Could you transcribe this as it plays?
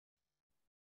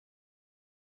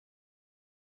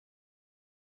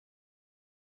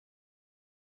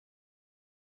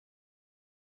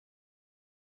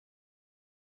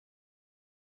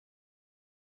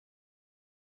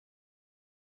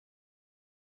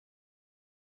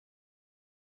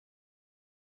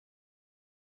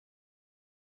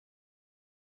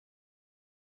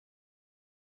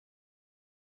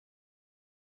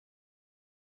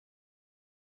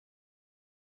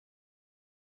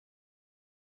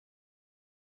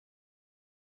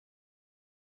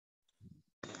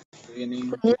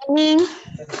Good Good evening.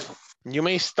 You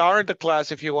may start the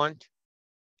class if you want.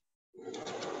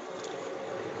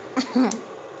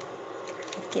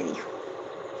 ¿Qué dijo?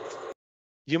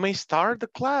 You may start the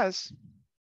class.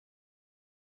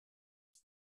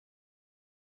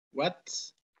 What?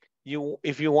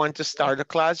 If you want to start the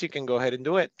class, you can go ahead and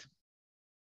do it.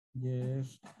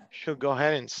 Yes. Should go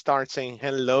ahead and start saying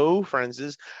hello,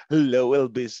 Francis. Hello,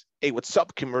 Elvis. Hey, what's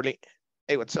up, Kimberly?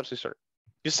 Hey, what's up, sister?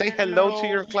 You say hello to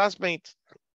your classmates.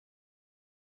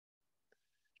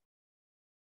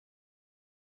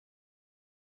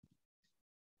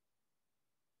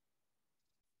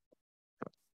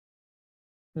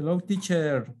 Hello,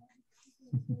 teacher.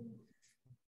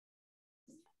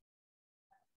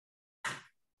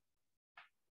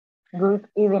 Good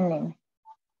evening.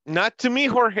 Not to me,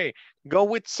 Jorge. Go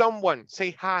with someone.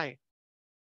 Say hi.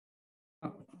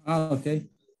 Okay.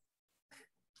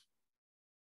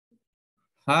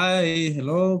 Hi,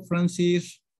 hello,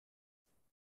 Francis.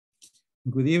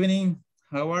 Good evening.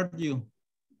 How are you?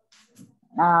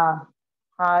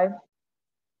 Hi.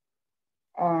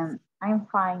 I'm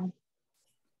fine.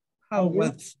 How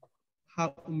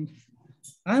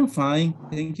I'm fine,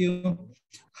 thank you.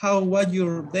 How was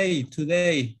your day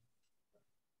today?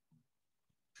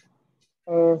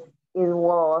 It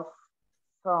was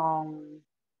some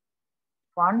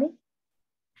funny.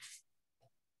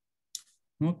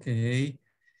 Okay.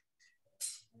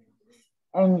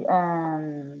 And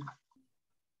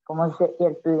 ¿cómo dice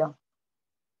el tuyo?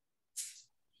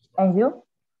 And you?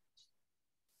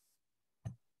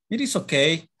 It is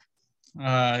okay.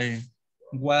 I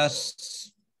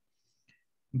was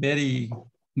very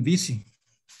busy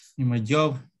in my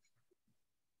job.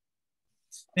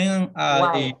 And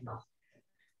Why?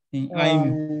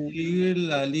 I'm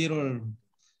feel a little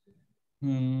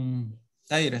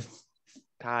tired.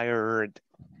 Tired.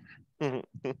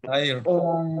 Tired.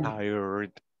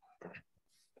 Tired.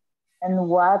 And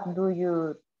what do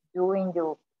you do in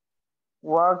your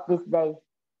work this day?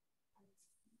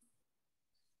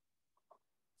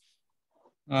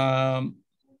 In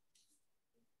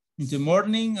the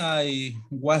morning, I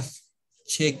was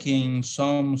checking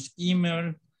some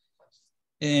email,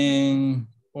 and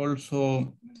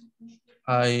also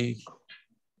I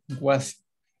was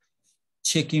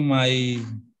checking my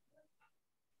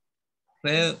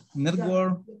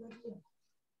network,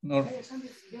 no,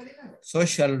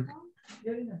 social.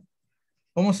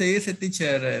 ¿Cómo se dice,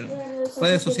 teacher?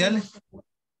 Redes sociales.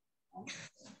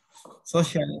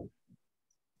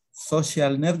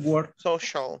 Social network.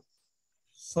 Social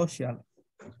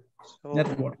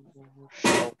network.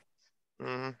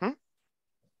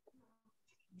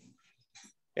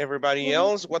 Everybody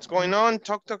else, what's going on?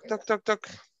 Talk.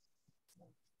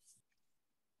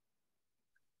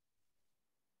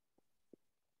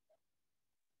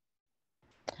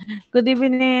 Good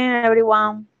evening,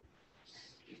 everyone.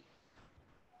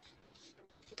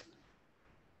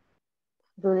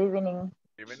 Good evening.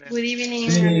 Good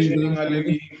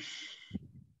evening.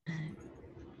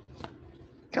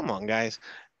 Come on, guys.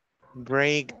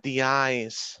 Break the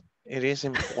ice. It is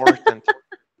important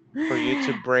for you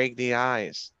to break the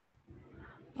ice.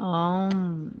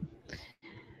 Monday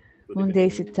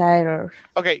is tired.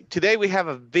 Okay, today we have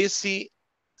a busy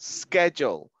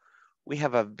schedule. We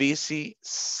have a busy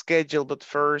schedule, but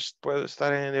first, puedo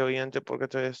estar en el oyente porque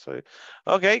todavía estoy.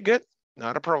 Okay, good.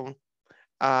 Not a problem.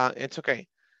 It's okay.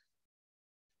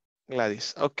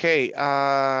 Gladys. Okay,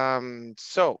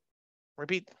 so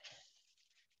repeat.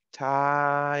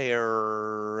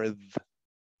 Tired.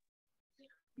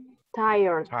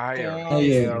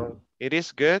 It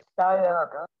is good.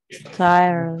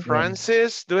 Tired.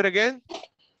 Francis, do it again.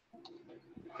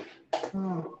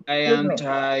 I am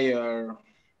tired.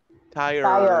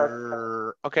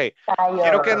 Tired. Okay.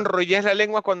 Quiero que enrolles la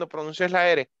lengua cuando pronuncies la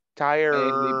R. Tired.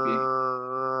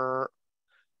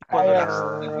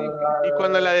 Y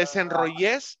cuando la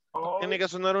desenrolles, tiene que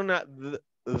sonar una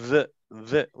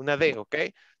una D, ¿ok?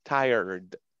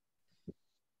 Tired.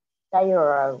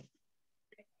 Tired.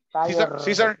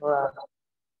 César.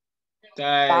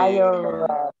 Tired.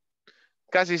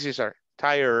 Casi, César.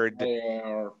 Tired.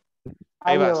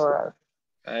 Ahí vas.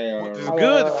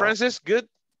 Good, Francis. Good.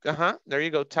 There you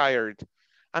go. Tired.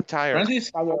 I'm tired.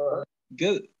 Francis. Tired.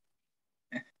 Good.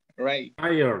 Right.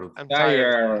 Tired. I'm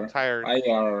tired.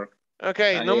 Tired.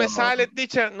 Okay, no me sale,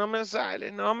 teacher. No me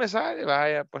sale.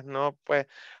 Vaya, pues no, pues.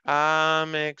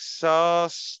 I'm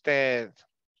exhausted.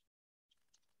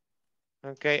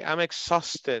 Okay, I'm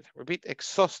exhausted. Repeat,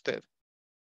 exhausted.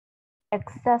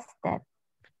 Exhausted.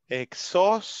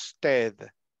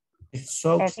 Exhausted.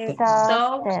 Exhausted.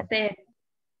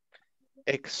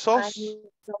 Exhausted.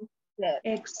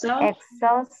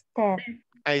 Exhausted.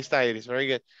 Ahí está, Iris. Very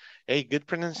good. Hey, good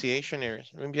pronunciation,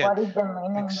 Iris. Muy bien. What is the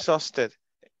meaning? Exhausted.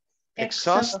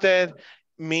 Exhausted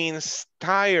means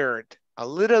tired. A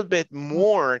little bit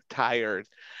more tired.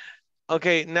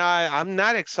 Okay, now I'm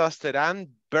not exhausted. I'm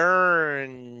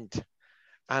burned.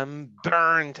 I'm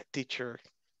burned, teacher.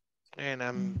 And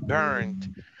I'm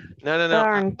burned. No.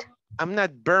 Burned. I'm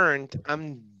not burned.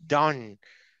 I'm done.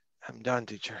 I'm done,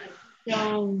 teacher.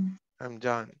 Done. I'm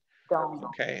done. Done.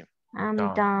 Okay. I'm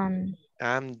done.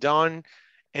 I'm done.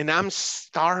 And I'm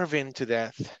starving to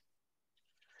death.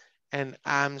 And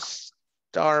I'm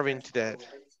starving to death.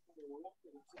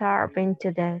 Starving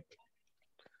to death.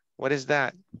 What is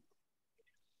that?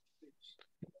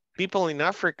 People in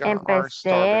Africa are Empecé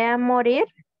starving. a morir.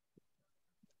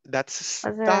 That's sea-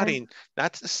 studying.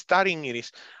 That's studying it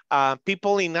is.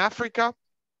 People in Africa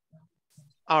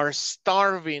are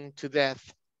starving to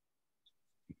death.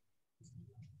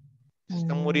 Se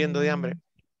están muriendo de hambre.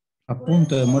 A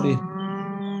punto de morir.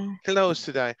 Close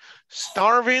to die.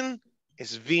 Starving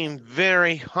is being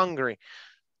very hungry.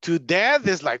 To death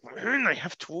is like, I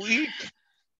have to eat.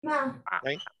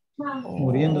 Right?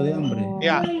 Muriendo de hambre.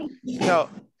 Yeah. So,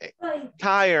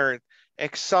 tired,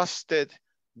 exhausted,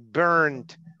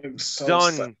 burned,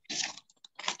 done.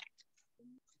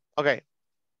 Okay.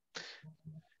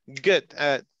 Good.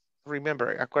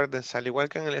 Remember, acuérdense, al igual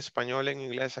que en el español, en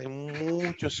inglés, hay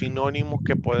muchos sinónimos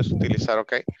que puedes utilizar,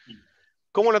 ¿ok?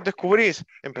 ¿Cómo los descubrís?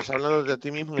 Empezar hablando de ti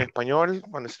mismo en español,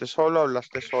 cuando estés solo,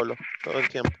 hablaste solo, todo el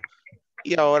tiempo.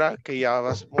 Y ahora que ya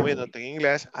vas moviéndote en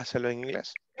inglés, hazlo en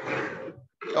inglés.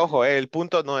 Ojo, el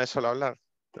punto no es solo hablar,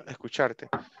 escucharte.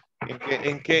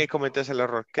 ¿En qué cometes el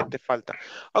error? ¿Qué te falta?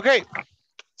 Okay,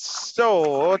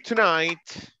 so tonight,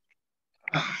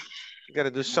 we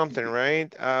gotta do something,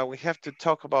 right? We have to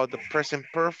talk about the present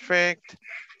perfect.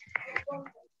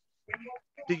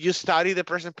 Did you study the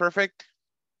present perfect?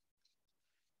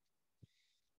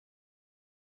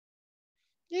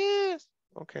 Yes.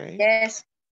 Okay. Yes.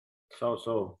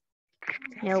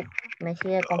 Nope. Me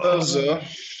sigue confundiendo.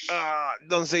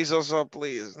 Don't say so,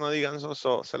 please. No digan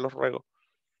so, se los ruego.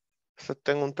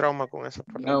 Tengo un trauma con esa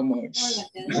palabra. No much.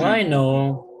 Why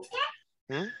no?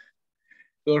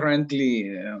 Currently,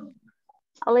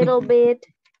 A little bit.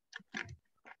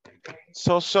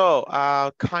 So,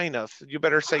 kind of. You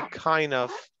better say kind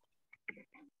of.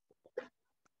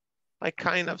 I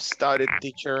kind of started,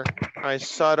 teacher. I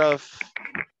sort of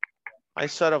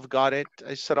got it.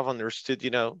 I sort of understood,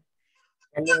 you know.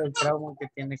 ¿Cuál es el trauma que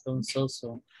tiene con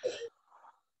Soso?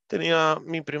 Tenía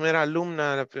mi primera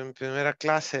alumna, la primera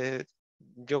clase,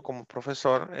 yo como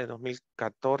profesor, en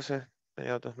 2014,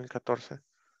 mediados 2014.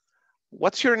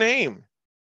 What's your name?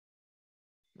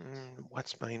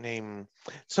 What's my name?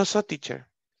 Soso, teacher.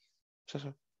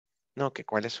 Soso. No, que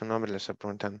cuál es su nombre, le estoy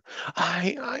preguntando.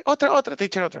 Ay, otra,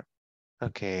 teacher, otra.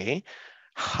 Okay.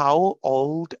 How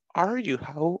old are you?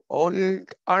 How old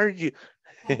are you?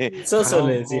 Soso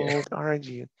le decía. How old are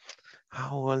you?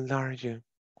 How old are you?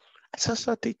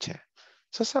 So, teacher.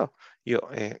 So. Yo,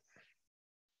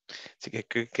 así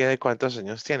que de cuántos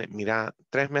años tiene. Mira,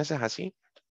 3 meses así.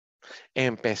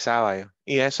 Empezaba yo.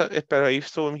 Y eso, pero ahí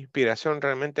estuvo mi inspiración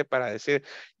realmente para decir,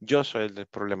 yo soy el del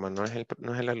problema, no es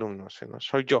el alumno, sino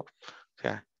soy yo. O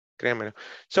sea, créanmelo.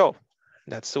 So,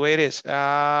 that's the way it is.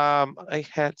 I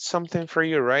had something for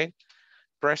you, right?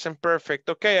 Present perfect.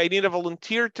 Okay, I need a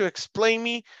volunteer to explain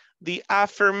me the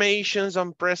affirmations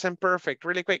on present perfect.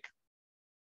 Really quick.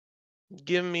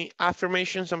 Give me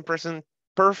affirmations on present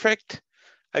perfect.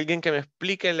 Alguien que me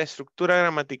explique la estructura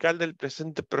gramatical del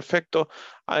presente perfecto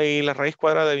y la raíz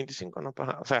cuadrada de 25 no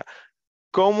pasa. O sea,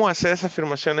 ¿cómo hacer esas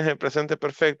afirmaciones en presente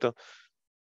perfecto?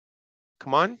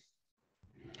 Come on.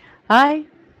 Hi.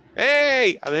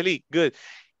 Hey, Adeli, good.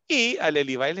 Y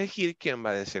Adeli va a elegir quién va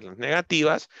a decir las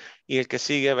negativas y el que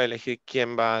sigue va a elegir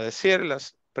quién va a decir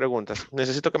las preguntas.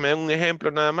 Necesito que me den un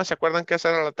ejemplo nada más. ¿Se acuerdan que esa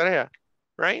era la tarea?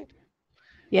 Right?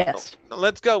 Yes. So,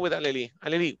 let's go with Adeli.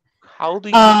 Adeli, how do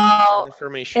you use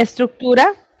affirmation?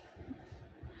 Estructura.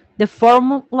 The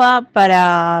fórmula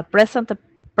para present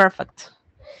perfect.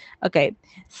 Okay.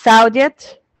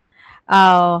 Subject.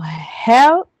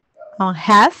 Have.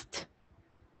 Has.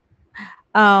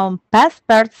 Past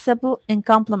participle and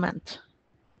complement.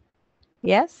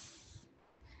 Yes.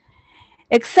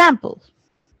 Example.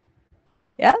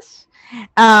 Yes.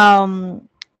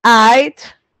 I'd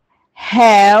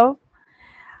have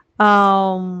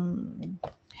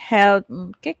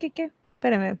 ¿qué?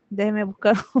 Espérame, déjeme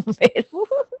buscar un verbo.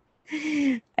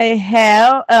 I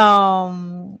have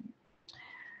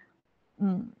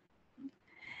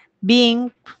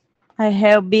been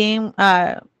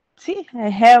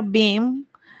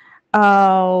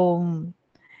My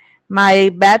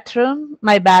bathroom.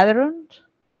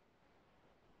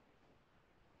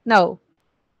 No.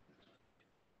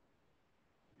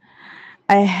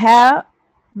 I have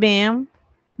been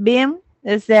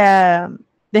es de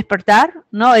despertar.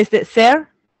 No, es de ser.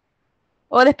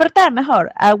 O despertar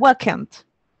mejor. I wakened.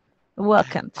 I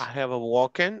have a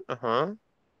walk-in.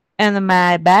 And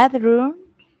my bedroom.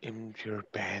 In your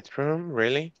bedroom,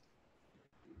 really?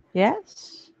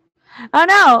 Yes. Oh,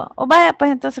 no. Oh, vaya,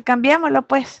 pues entonces cambiémoslo,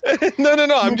 pues.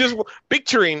 No. I'm just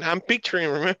picturing. I'm picturing,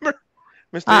 remember?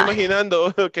 Me estoy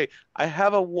imaginando. Okay. I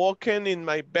have a walk-in in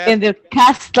my bed. In the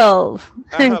castle.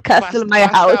 In castle, my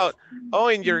house. Out. Oh,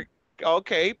 in your...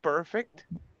 Okay, perfect.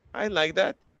 I like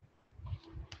that.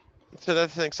 So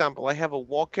that's an example. I have a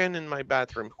walk-in in my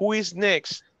bathroom. Who is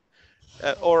next?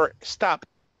 Or stop.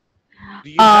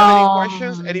 Do you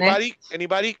have any questions?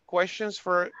 Anybody questions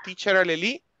for teacher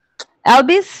Aleli?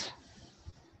 Elvis?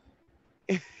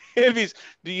 Elvis,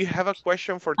 do you have a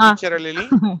question for teacher Aleli?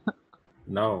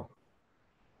 No.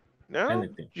 No?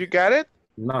 Anything. You got it?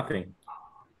 Nothing.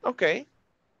 Okay.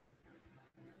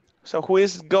 So who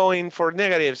is going for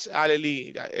negatives?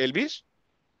 Aleli, Elvis?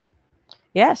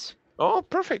 Yes. Oh,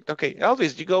 perfect. Okay,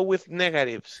 Elvis, you go with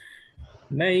negatives.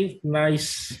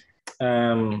 Nice.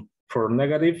 For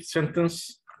negative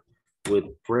sentence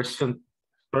with present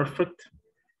perfect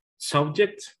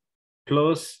subject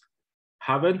plus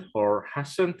haven't or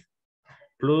hasn't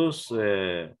plus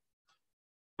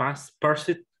past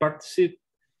participle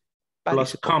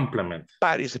plus complement.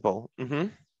 Participle.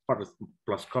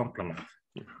 Plus complement.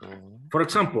 For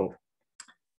example,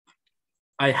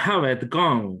 I haven't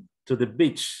gone to the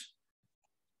beach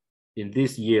in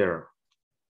this year.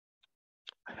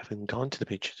 I haven't gone to the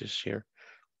beach this year.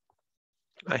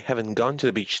 I haven't gone to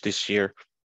the beach this year.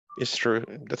 It's true.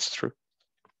 That's true.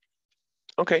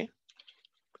 Okay.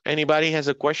 Anybody has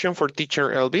a question for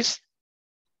teacher Elvis?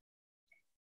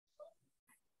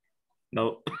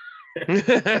 No.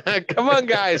 Come on,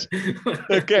 guys.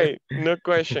 Okay, no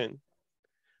question.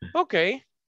 Okay.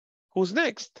 Who's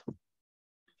next?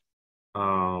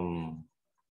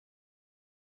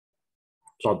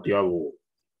 Santiago.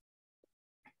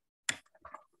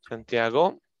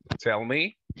 Santiago. Tell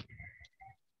me.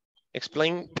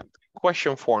 Explain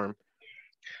question form.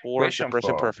 Or Question the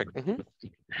present form. perfect.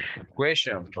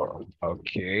 Question form.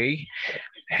 Okay.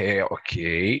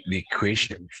 Okay. The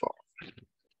question form.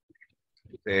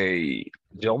 A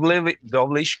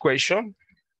double-ish question.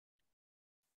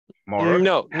 More.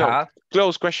 No.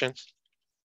 Close questions.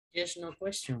 Yes, no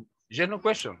question. Yes, no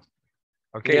question.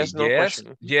 Okay. Yes, no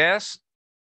question. Yes.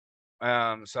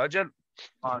 Subject.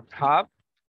 Have.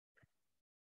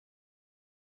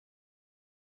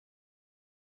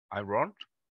 I wrong?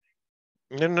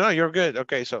 No, you're good.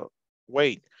 Okay, so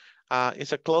wait.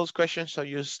 It's a closed question, so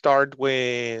you start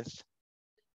with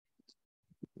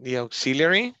the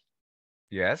auxiliary.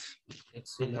 Yes.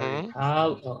 Auxiliary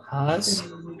have or has.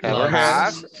 Ever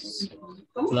has.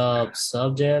 Plus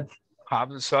subject. Have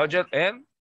the subject and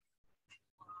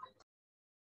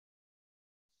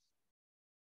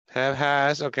Have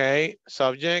has, okay.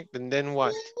 Subject, and then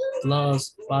what?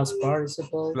 Plus past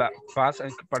participle. past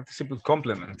and participle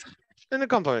complement. And the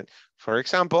complement. For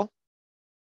example.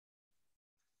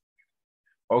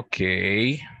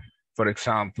 Okay. For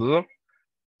example,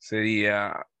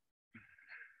 sería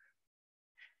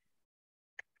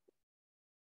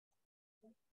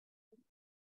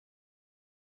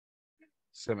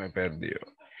se me perdió.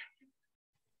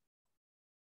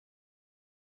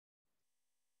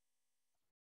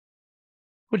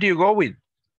 Who do you go with?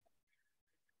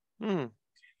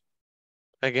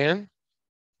 Again.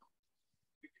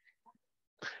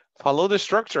 Follow the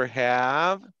structure.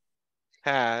 Have,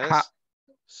 has,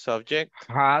 subject.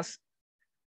 Has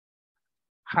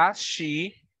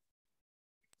she?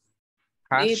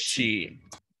 Has she?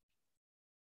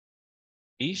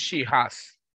 Is she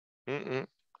has?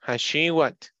 Has she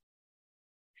what?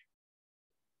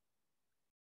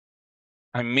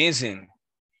 I'm missing.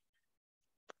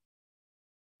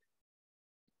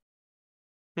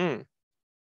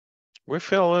 We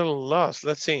feel a little lost.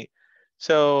 Let's see.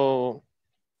 So,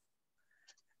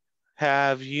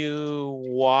 have you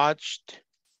watched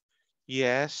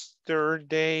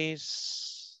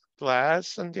yesterday's class,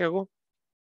 Santiago?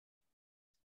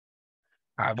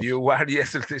 Have you watched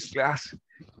yesterday's class?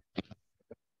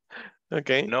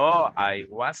 Okay. No, I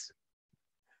was.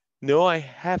 No, I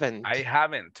haven't. I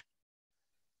haven't.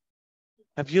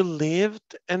 Have you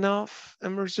lived enough,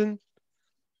 Emerson?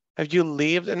 Have you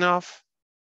lived enough?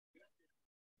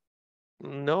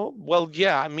 No? Well,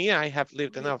 yeah, me, I have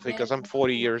lived enough because I'm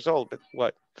 40 years old, but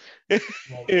what?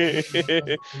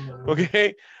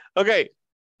 Okay. Okay.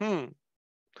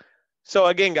 So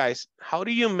again, guys, how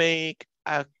do you make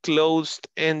a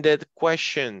closed-ended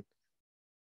question?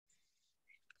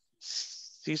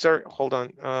 Cesar, hold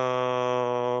on.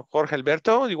 Jorge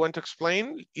Alberto, you want to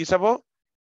explain? Isabel?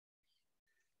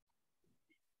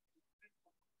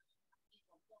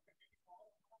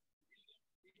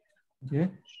 Yeah.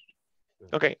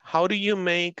 Okay, how do you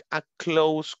make a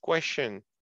closed question?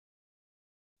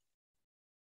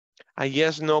 A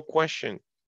yes/no question.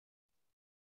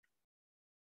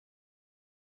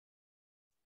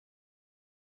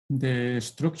 The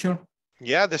structure.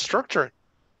 Yeah, the structure.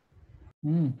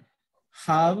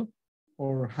 Have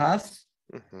or has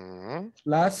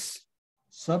plus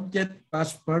subject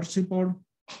past participle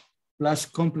plus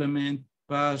complement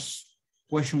plus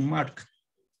question mark.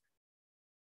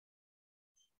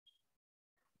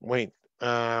 Wait,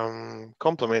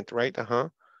 complement, right? Okay.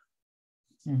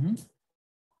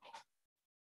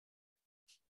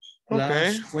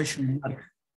 Plus question mark.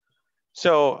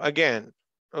 So again,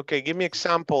 okay, give me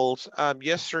examples.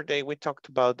 Yesterday we talked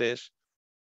about this.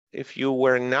 If you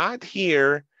were not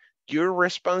here, your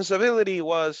responsibility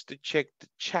was to check the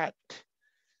chat.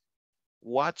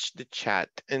 Watch the chat,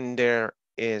 and there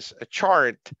is a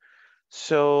chart.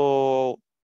 So,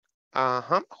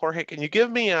 Jorge, can you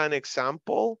give me an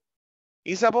example?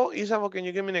 Isabel, can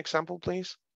you give me an example,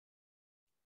 please?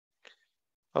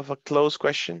 Of a closed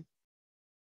question?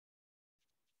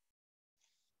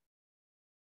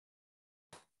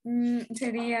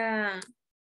 Sería,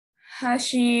 has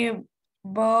she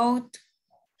bought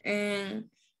in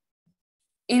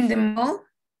the mall?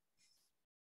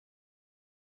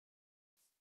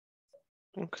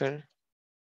 Okay.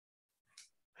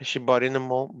 Has she bought in the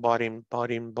mall? Bought in.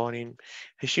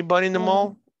 Has she bought in the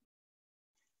mall?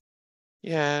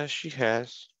 Yeah, she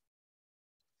has.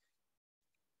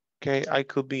 Okay, I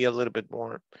could be a little bit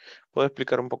more. Puedo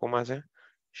explicar un poco más, eh?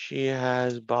 She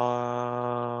has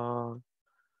bought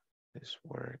this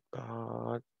word,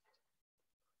 bought.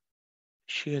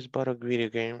 She has bought a video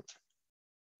game.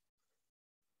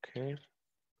 Okay.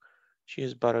 She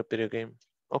has bought a video game.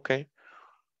 Okay.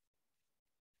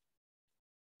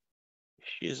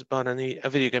 She has bought a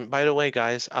video game. By the way,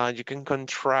 guys, you can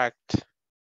contract.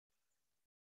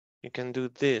 You can do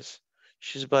this.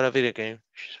 She's bought a video game.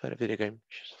 She's bought a video game.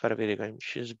 She's bought a video game.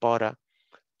 She's bought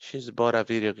a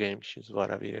video game. She's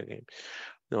bought a video game.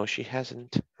 No, she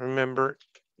hasn't. Remember,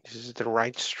 this is the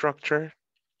right structure.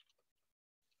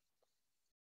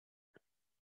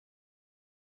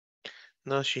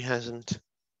 No, she hasn't.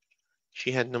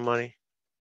 She had no money.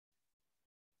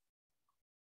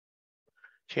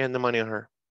 She had no money on her.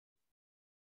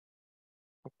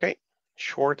 Okay,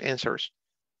 short answers,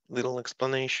 little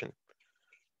explanation.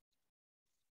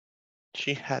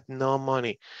 She had no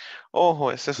money.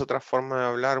 Ojo, esa es otra forma de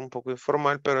hablar un poco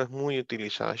informal, pero es muy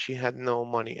utilizada. She had no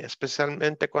money,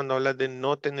 especialmente cuando hablas de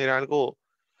no tener algo.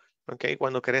 Ok,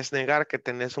 cuando querés negar que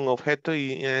tenés un objeto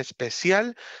y en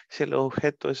especial si el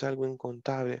objeto es algo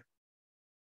incontable.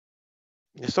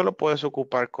 Esto lo puedes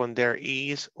ocupar con there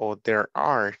is o there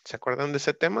are. ¿Se acuerdan de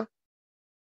ese tema?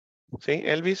 ¿Sí,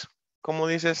 Elvis? ¿Cómo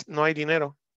dices no hay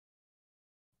dinero?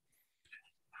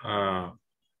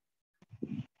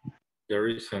 There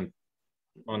isn't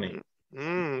money.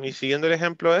 Y siguiendo el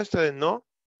ejemplo este de no.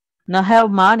 No have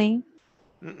money.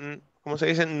 ¿Cómo se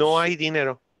dice? No hay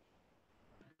dinero.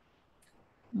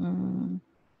 No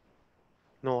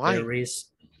hay. There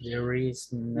is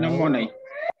No money.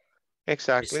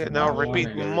 Exactly. Now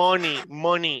repeat.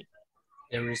 Money.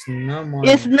 There is no money.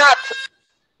 It's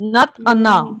not or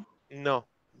no. No,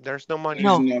 there's no money.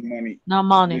 No. There's no money. No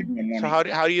money. So how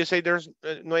do you say there's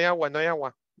no hay agua? No hay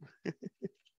agua.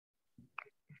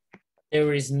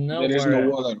 There is no There is water. no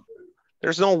water.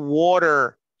 There's no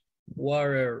water.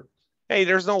 Water. Hey,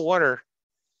 there's no water.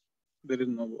 There is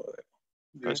no water.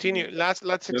 There's Continue. no Last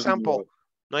There's no example. water.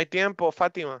 No hay tiempo,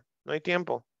 Fátima. No hay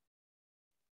tiempo.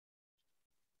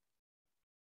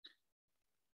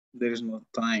 There is no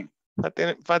time.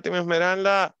 Fátima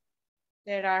Esmeralda.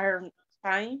 There are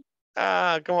time.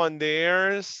 Come on.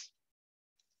 There's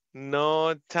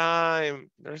no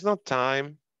time. There's no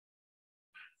time.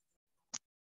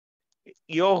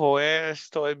 Y ojo,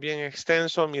 esto es bien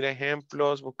extenso. Mira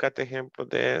ejemplos, buscate ejemplos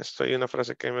de esto. Hay una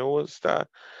frase que me gusta.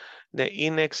 De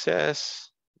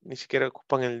ISSS. Ni siquiera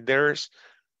ocupan el there's.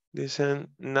 Dicen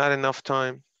not enough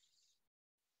time.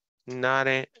 Not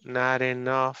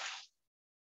enough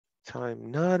time.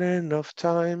 Not enough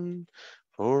time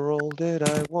for all that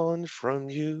I want from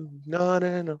you. Not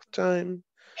enough time.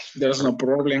 There's no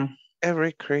problem.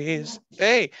 Every craze.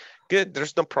 Hey, good.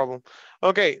 There's no problem.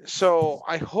 Okay, so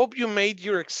I hope you made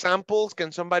your examples.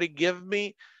 Can somebody give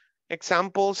me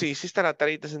Example, si hiciste la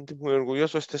tarea y te sentís muy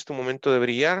orgulloso, este es tu momento de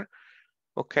brillar.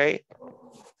 Ok.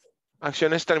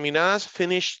 Acciones terminadas.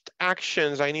 Finished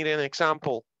actions. I need an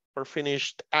example for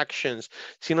finished actions.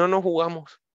 Si no, no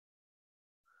jugamos.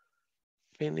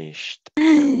 Finished.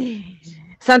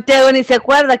 Santiago ni se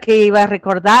acuerda que iba a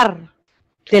recordar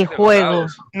del juego.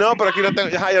 No, pero aquí lo tengo.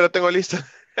 Ya lo tengo listo.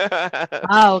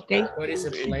 Ah, ok. What is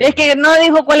it, play? Es que no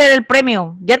dijo cuál era el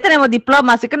premio. Ya tenemos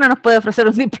diploma, así que no nos puede ofrecer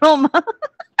un diploma.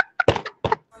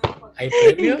 ¿Hay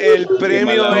premio? El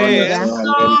premio es...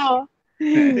 No. Sí.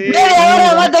 Media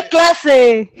hora más de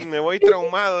clase. Me voy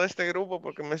traumado de este grupo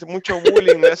porque me hace mucho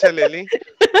bullying, me hace Leli.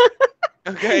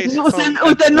 Okay,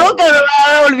 Usted nunca me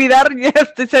va a olvidar, ya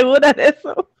estoy segura de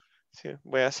eso. Sí,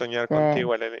 voy a soñar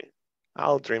contigo, Leli.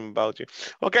 I'll dream about you.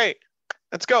 Okay,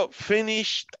 let's go.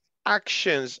 Finished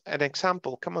actions. An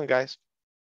example. Come on, guys.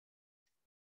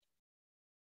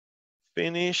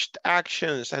 Finished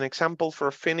actions. An example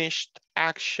for finished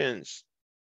actions.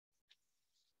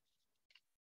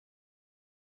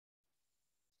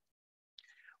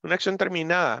 Una acción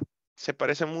terminada se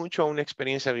parece mucho a una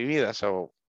experiencia vivida.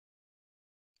 So,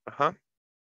 ajá.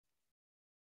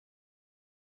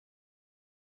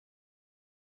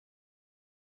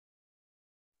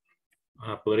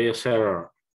 Podría ser,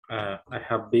 I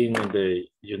have been in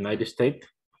the United States.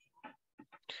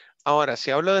 Ahora,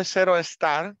 si hablo de cero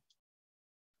estar,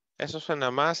 eso suena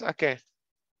más ¿a qué?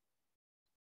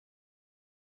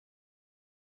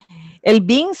 El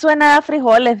bean suena a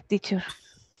frijoles, teacher.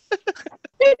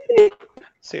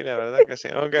 Sí, la verdad que sí.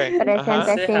 Ok. Presente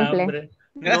Ajá. simple.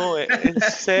 No, el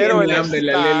cero, el Tiene hambre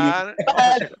la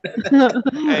estar.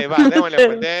 Va,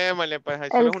 démosle, pues.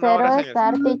 Solo El es una hora, cero señor.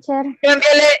 estar, teacher.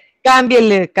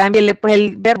 Cámbiale pues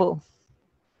el verbo.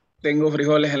 Tengo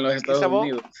frijoles en los Estados Isabel.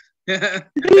 Unidos.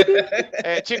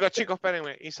 Chicos,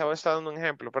 espérenme. Isabel está dando un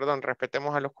ejemplo. Perdón,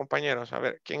 respetemos a los compañeros. A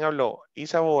ver, ¿quién habló?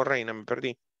 Isabel o Reina, me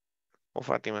perdí. O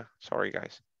Fátima. Sorry,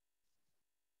 guys.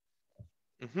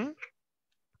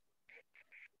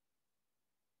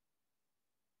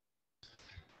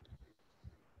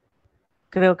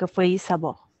 Creo que fue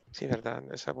Isabel. Sí, verdad.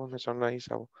 Esa voz me sonó a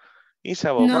Isabel.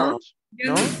 Isabel, No, vamos.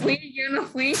 yo no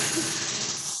fui.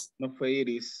 No fue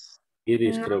Iris.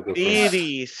 Iris No. creo que fue.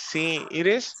 Iris, sí.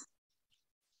 Iris.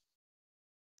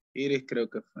 Iris creo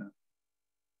que fue.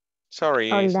 Sorry.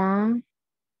 Iris. Hola.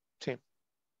 Sí.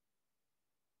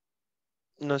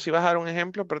 ¿Nos ibas a dar un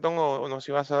ejemplo, perdón, o nos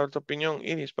ibas a dar tu opinión?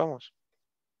 Iris, vamos.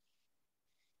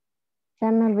 Se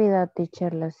me olvidó,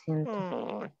 teacher, lo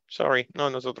siento. Sorry, no,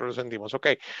 nosotros lo sentimos.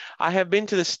 Okay. I have been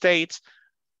to the States.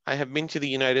 I have been to the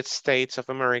United States of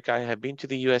America. I have been to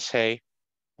the USA.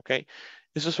 Okay.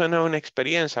 Eso suena a una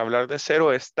experiencia. Hablar de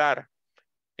cero estar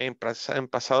en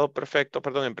pasado perfecto,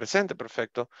 perdón, en presente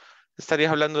perfecto.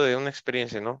 Estarías hablando de una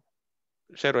experiencia, ¿no?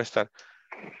 Cero estar.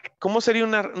 ¿Cómo sería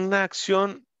una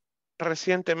acción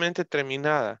recientemente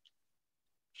terminada?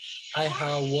 I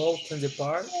have walked in the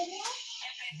park.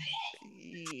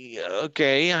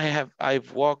 Okay,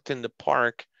 I've walked in the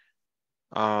park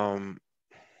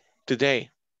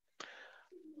today.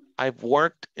 I've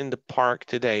worked in the park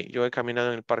today. Yo he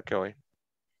caminado en el parque hoy.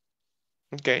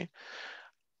 Okay.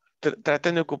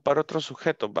 Traten de ocupar otros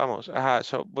sujetos. Vamos. Ajá.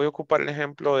 So voy a ocupar el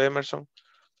ejemplo de Emerson.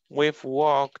 We've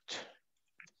walked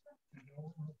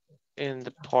in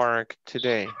the park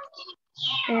today.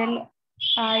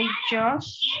 I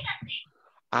just.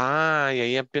 Ah, y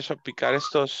ahí empiezo a picar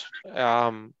estos.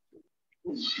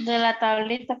 De la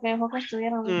tablita que dejó que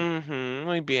estuvieron.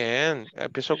 Muy bien.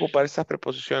 Empiezo a ocupar estas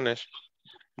preposiciones.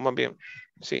 Más bien.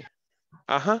 Sí.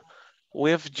 Ajá.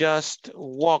 We've just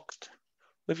walked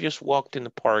in the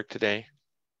park today.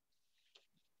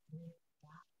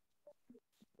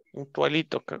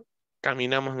 Puntualito,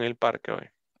 caminamos en el parque hoy.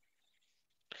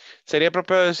 ¿Sería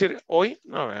apropiado decir hoy?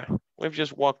 No, we've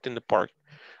just walked in the park.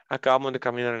 Acabamos de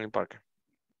caminar en el parque.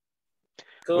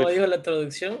 ¿Cómo dijo la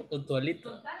traducción?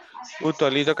 Utualito.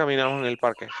 Utualito caminamos en el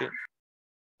parque, sí.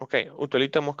 Ok,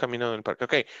 utualito hemos caminado en el parque.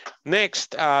 Ok,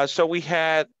 next, so we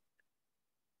had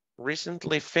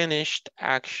recently finished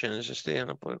actions. Este día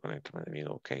no puedo conectarme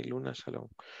debido. Ok, Luna Salón.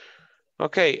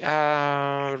 Ok,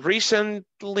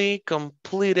 recently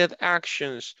completed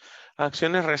actions.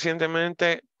 Acciones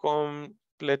recientemente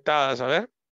completadas. A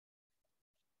ver.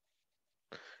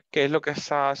 ¿Qué es lo que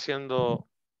está haciendo?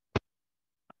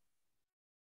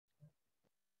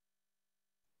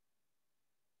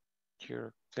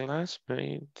 Your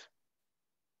classmate.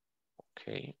 Ok,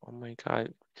 oh my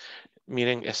God.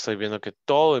 Miren, estoy viendo que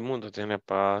todo el mundo tiene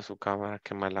apagada su cámara.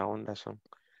 Qué mala onda son.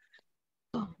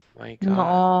 My God.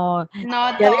 No.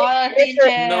 No todo,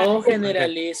 teacher. No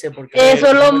generalice porque Eso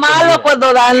es lo malo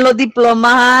cuando dan los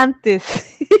diplomas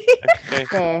antes.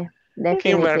 Okay. Sí.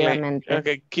 Kimberly. Definitivamente.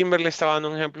 Okay, Kimberly estaba dando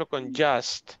un ejemplo con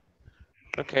just.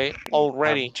 Okay,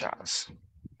 already. Just.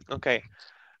 Okay.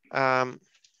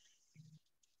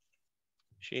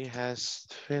 She has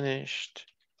finished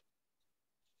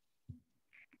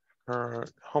her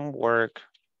homework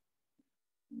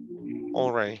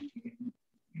already.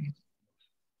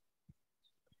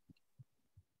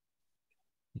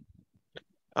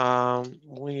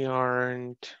 We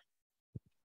aren't.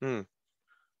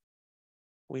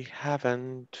 We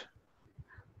haven't.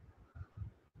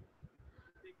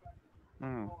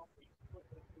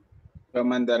 Va a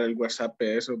mandar el WhatsApp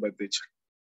eso, but teacher.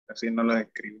 Así no los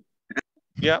escribo.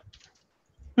 Ya.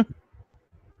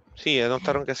 Sí,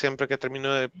 notaron que siempre que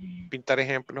termino de pintar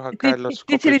ejemplos acá los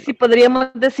Teacher, y si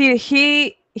podríamos decir,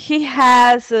 he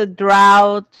has a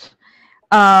drought,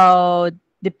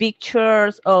 the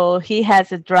pictures, or he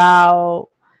has a drought,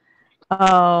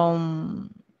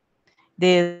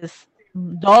 this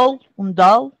doll.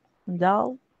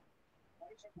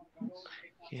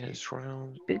 He has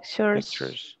round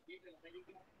Pictures.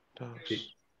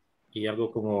 Y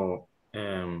algo como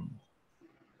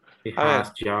he A ver.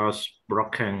 has just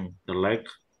broken the leg.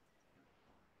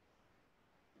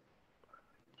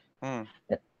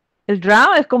 El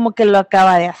draw es como que lo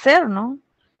acaba de hacer, ¿no?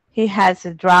 He has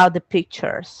draw the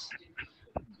pictures.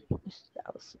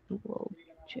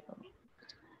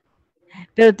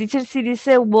 Pero teacher, si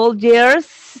dice will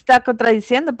years, está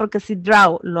contradiciendo, porque si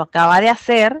draw lo acaba de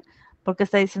hacer, porque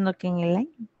está diciendo que en el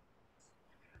año.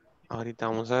 Ahorita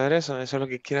vamos a ver eso. Eso es lo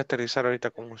que quiero aterrizar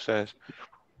ahorita con ustedes.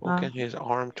 Broken his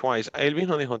arm twice. Él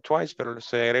mismo dijo twice, pero lo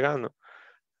estoy agregando.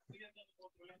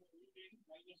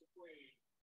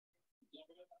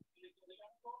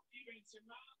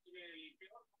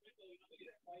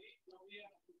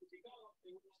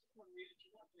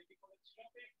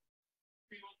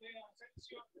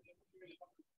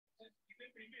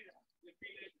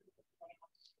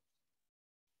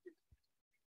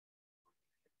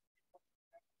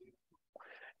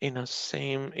 In a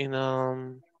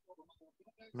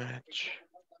match.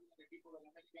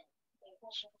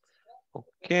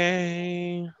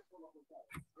 Okay.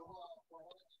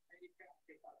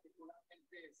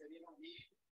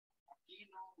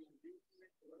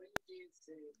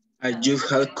 I just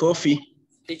had coffee.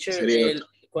 Teacher,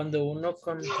 cuando uno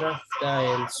contrasta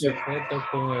el sujeto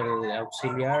con el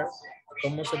auxiliar,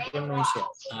 ¿cómo se pronuncia?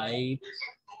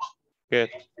 Good.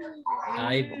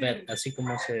 I bet, así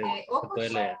como se puede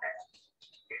leer.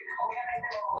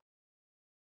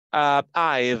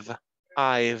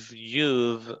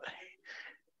 You've.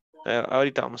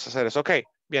 Ahorita vamos a hacer eso. Ok,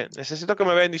 bien. Necesito que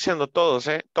me vayan diciendo todos,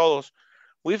 todos.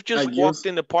 We've just walked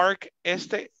in the park.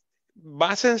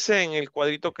 Básense en el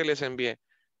cuadrito que les envié.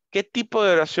 ¿Qué tipo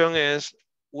de oración es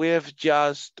we've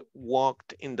just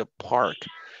walked in the park?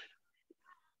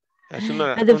 Es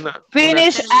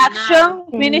Finished action.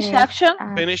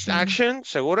 Finished action,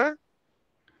 ¿segura?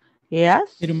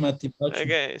 Yes.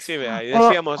 Okay, sí, vea, ahí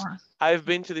decíamos, I've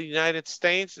been to the United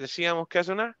States. Decíamos, ¿qué es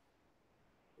una?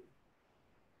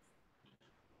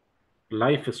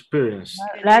 Life experience.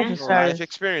 Life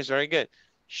experience, very good.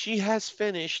 She has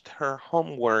finished her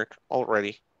homework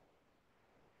already.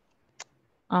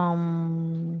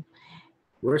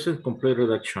 Recent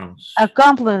completed actions.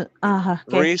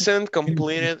 Recent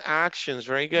completed actions,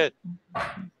 very good.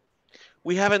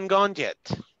 We haven't gone yet.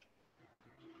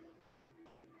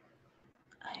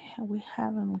 We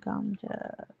haven't gone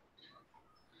yet.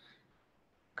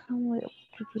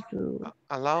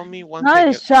 Allow me one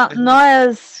thing. No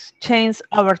es change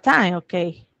over time,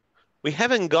 okay. We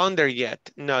haven't gone there yet.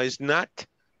 No, it's not.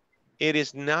 It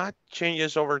is not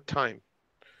changes over time.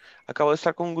 Acabo de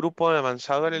estar con un grupo de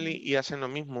avanzado, Aleli, y hacen lo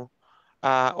mismo.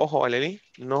 Ojo, Aleli,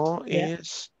 no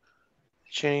es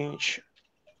change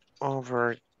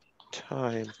over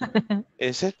time.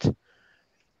 Is it?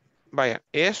 Vaya,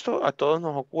 esto a todos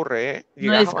nos ocurre, ¿eh?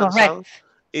 No es correct.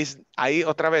 Ahí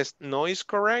otra vez, no is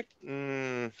correct.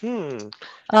 Es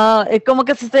como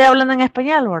que se estoy hablando en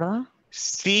español, ¿verdad?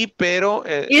 Sí, pero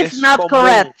it's not común.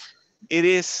 Correct. It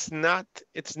is not,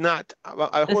 it's not.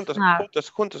 Juntos,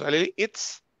 Aleli,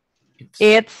 it's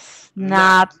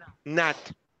not.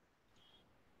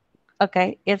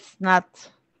 Okay, it's not.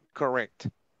 Correct.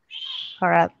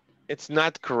 Correct. It's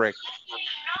not correct.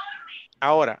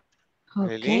 Ahora.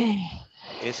 Okay. Aleli,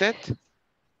 is it?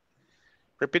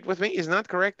 Repeat with me. Is not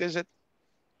correct, is it?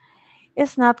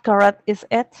 It's not correct, is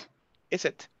it? Is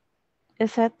it?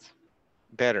 Is it?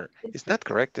 Better. It's not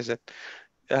correct, is it?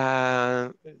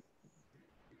 Otra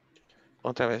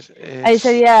vez. Ahí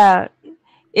sería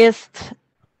isn't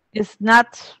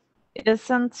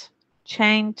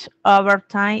change over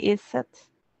time, is it?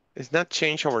 It's not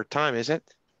change over time, is it?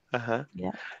 Ajá.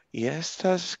 Yeah. Y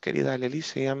estas, querida Lely,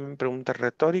 se llaman preguntas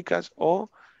retóricas o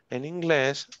en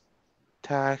inglés,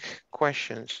 tag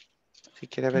questions. Si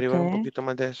quiere averiguar un Okay. poquito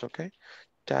más de eso, ¿ok?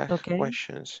 Tag Okay.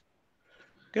 questions.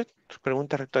 Good.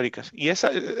 Preguntas retóricas. Y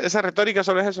esa retórica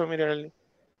solo es eso, mire, Lely.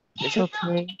 ¿Es it?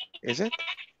 Okay. ¿Es it?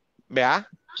 Vea.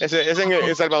 Ese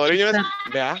en salvadoreño es,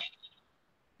 vea.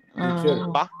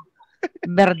 Va.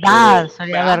 Verdad,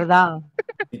 sería Vea. verdad.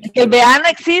 Es que el vea no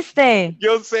existe.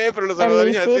 Yo sé, pero los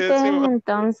salvadoreños así Feliciten, decimos.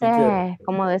 entonces,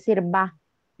 como decir va.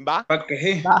 Va. ¿Para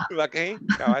qué? Va. Va que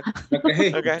cabal. ¿Para qué?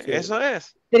 Ok, eso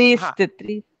es. Ajá. Triste,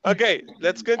 triste. Ok,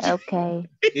 let's continue. Ok.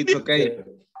 It's okay.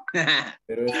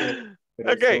 Pero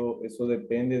Ok. eso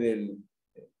depende del,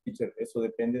 teacher, eso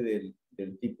depende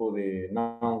del tipo de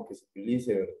noun que se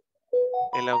utilice, ¿verdad?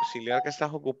 El auxiliar que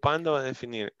estás ocupando va a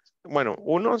definir. Bueno,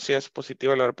 uno, si es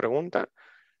positiva la pregunta,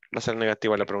 va a ser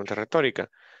negativa la pregunta retórica.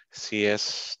 Si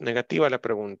es negativa la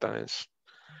pregunta, es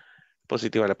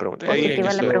positiva la pregunta. Ahí hay que Positiva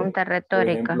la estudiar. pregunta Por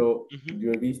retórica. ejemplo,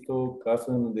 yo he visto casos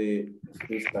en donde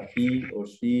está he o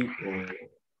she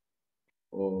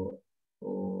o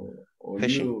He,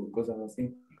 she. you, cosas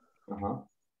así. Ajá.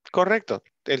 Correcto.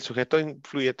 El sujeto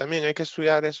influye también. Hay que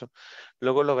estudiar eso.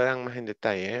 Luego lo verán más en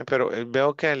detalle, ¿eh? Pero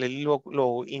veo que al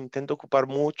lo intento ocupar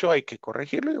mucho. Hay que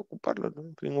corregirlo y ocuparlo. No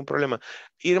hay ningún problema.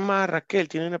 Irma Raquel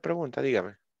tiene una pregunta.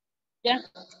 Dígame. Ya.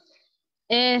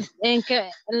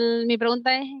 Mi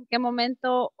pregunta es ¿en qué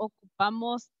momento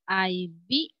ocupamos I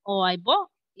be o I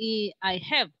bo y I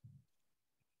have?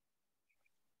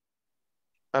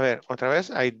 A ver, otra vez.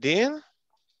 I did.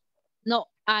 No,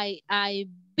 I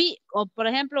be, o por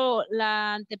ejemplo,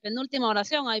 la antepenúltima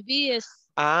oración, I be es...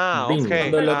 Ah, Been. ok.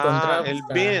 Cuando lo El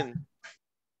contrasta. been.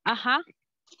 Ajá.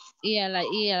 Y el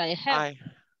I have. Ay.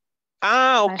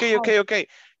 Ah, ok, I ok, have. ok.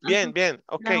 Bien, Ajá. bien.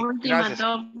 Ok, Las últimas gracias.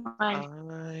 dos.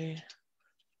 I,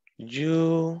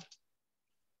 you,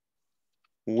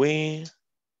 we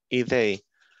y they.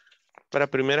 Para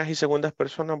primeras y segundas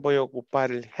personas voy a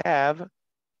ocupar el have.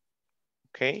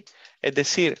 Ok. Es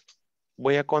decir,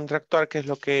 voy a contractuar, que es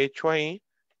lo que he hecho ahí,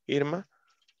 Irma,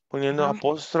 poniendo Ajá.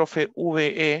 apóstrofe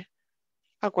VE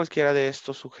a cualquiera de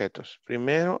estos sujetos.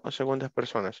 Primero o segundas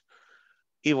personas.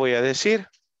 Y voy a decir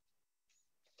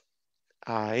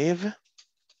I've.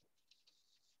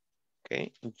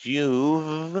 Ok.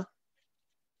 You've.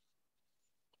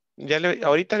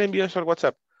 Ahorita le envío eso al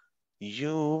WhatsApp.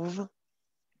 You've.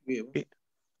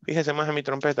 Fíjese más en mi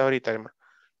trompeta ahorita, Irma.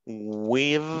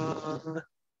 With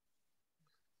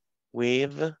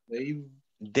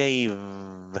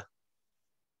Dave.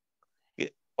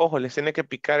 Ojo, les tiene que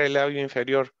picar el labio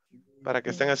inferior para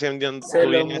que estén haciendo ¿Se lo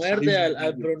bien eso. muerde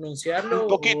al pronunciarlo? Un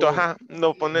poquito, o- ajá.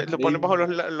 Lo pone bajo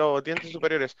los dientes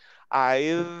superiores.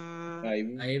 I've,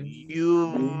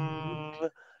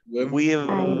 you've, with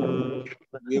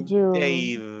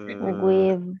Dave.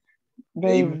 With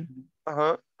Dave.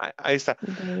 Ajá, ahí está.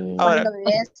 Dave. Ahora,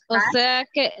 O sea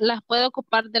que las puedo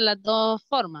ocupar de las dos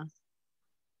formas.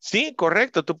 sí,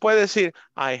 correcto. Tú puedes decir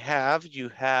I have, you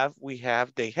have, we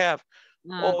have, they have.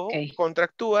 Ah, O ok.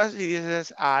 contractúas y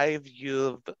dices I've,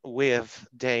 you've, with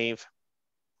Dave.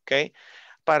 ¿Ok?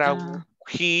 Para Ah.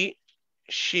 he,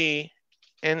 she,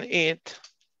 and it.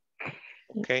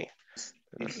 ¿Ok?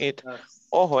 It.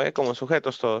 Ojo, como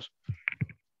sujetos todos.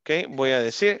 ¿Ok? Voy a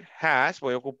decir has,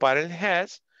 voy a ocupar el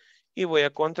has y voy a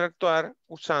contractuar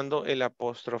usando el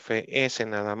apóstrofe S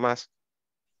nada más.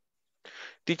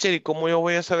 Teacher, ¿y cómo yo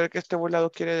voy a saber que este volado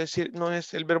quiere decir no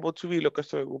es el verbo to be lo que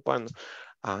estoy ocupando?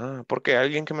 Ah, ¿por qué?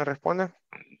 ¿Alguien que me responda?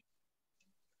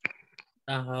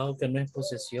 Ajá, aunque no es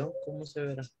posesión, ¿cómo se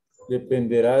verá?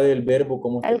 Dependerá del verbo,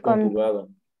 cómo esté conjugado.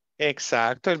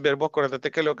 Exacto, el verbo, acuérdate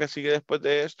que lo que sigue después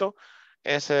de esto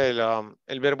es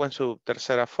el verbo en su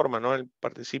tercera forma, ¿no? El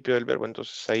participio del verbo,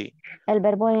 entonces ahí. El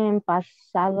verbo en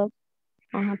pasado.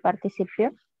 Ajá,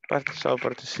 participio.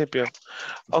 Participio.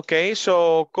 Ok,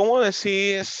 so, ¿cómo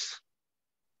decís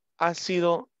ha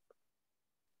sido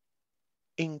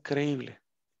increíble?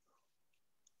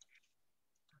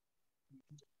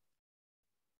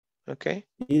 Ok.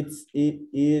 It's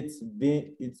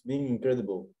been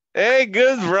incredible. Hey,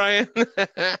 good, Brian.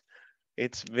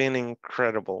 It's been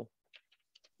incredible.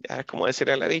 Ya, como decir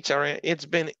a la dicha, right? It's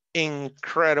been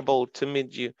incredible to meet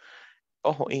you.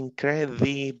 Ojo,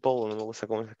 incredible. No me gusta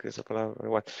cómo se escribe esa palabra.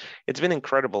 Igual. It's been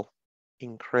incredible.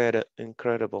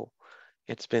 Incredible.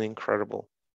 It's been incredible.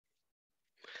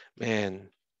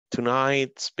 Man,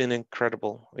 tonight's been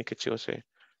incredible. ¿Y qué chivo sé?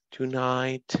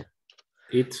 Tonight.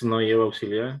 It's no lleva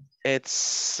auxiliar.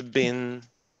 It's been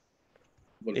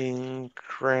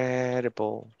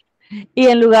incredible. Y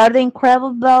en lugar de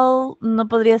incredible, no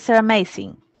podría ser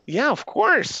amazing. Yeah, of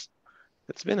course.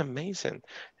 It's been amazing.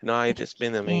 No, it's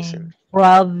been amazing.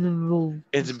 Bravo.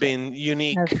 It's been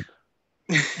unique.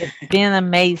 It's been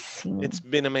amazing. It's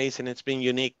been amazing. It's been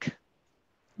unique.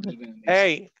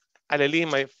 Hey, Aleli,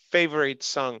 my favorite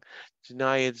song.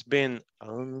 Tonight it's been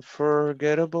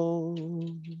unforgettable.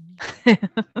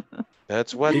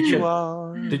 That's what you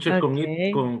are. Teacher,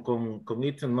 Okay. con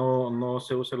it no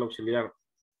se usa el auxiliar.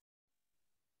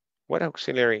 What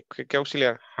auxiliary? ¿Qué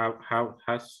auxiliar? How,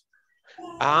 has.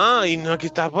 Ah, y no aquí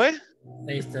está, pues.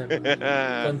 Ahí está.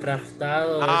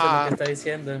 Contrastado, eso es lo que está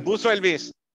diciendo. Puso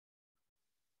Elvis.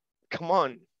 Come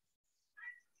on.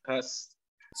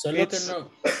 Solo que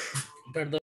no.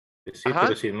 Perdón. Sí,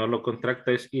 pero si no lo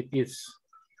contracta es it is.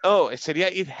 Oh, sería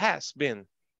it has been.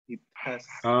 It has.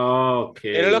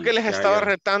 Okay. Era lo que les estaba ya.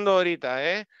 retando ahorita,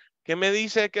 ¿eh? ¿Qué me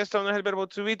dice que esto no es el verbo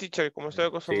to be, teacher? Como estoy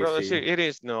acostumbrado a decir, it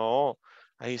is. No,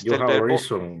 ahí está el verbo.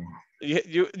 Reason.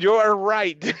 You are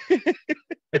right.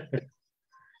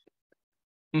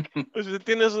 Usted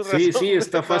tiene su razón. Sí,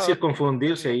 está fácil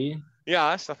confundirse ahí.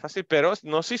 Ya, está fácil, pero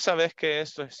no si sabes que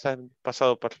esto está en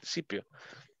pasado participio.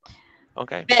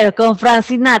 Okay. Pero con Frank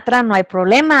Sinatra no hay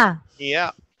problema.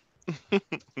 Yeah.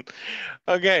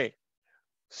 Okay.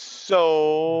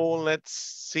 So let's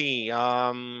see.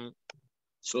 Any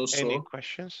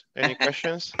questions? Any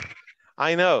questions?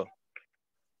 I know.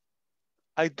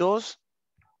 Hay dos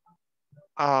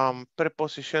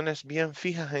preposiciones bien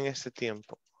fijas en este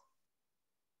tiempo.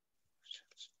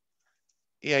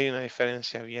 Y hay una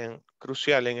diferencia bien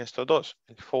crucial en estos dos,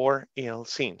 el for y el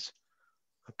since.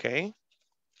 Okay.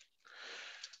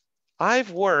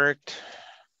 I've worked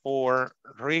for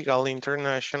Regal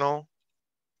International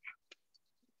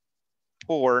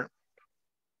for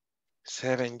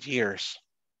 7 years.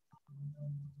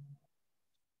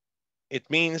 It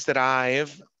means that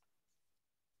I've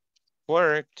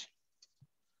worked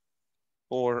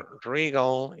for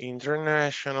Regal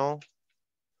International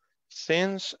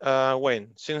since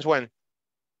when? Since when?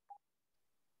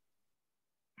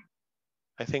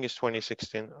 I think it's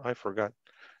 2016. I forgot.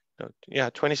 No, yeah,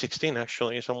 2016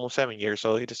 actually. It's almost 7 years.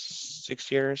 So it is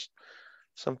 6 years,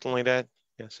 something like that.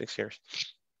 Yeah, 6 years.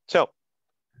 So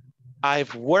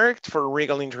I've worked for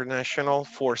Regal International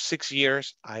for 6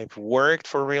 years. I've worked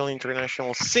for Regal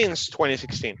International since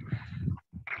 2016.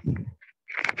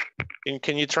 And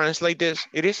can you translate this?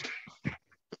 It is?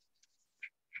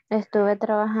 Estuve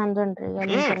trabajando en Regal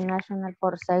International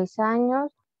por 6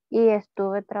 años y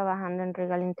estuve trabajando en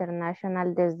Regal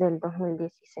International desde el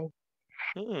 2016.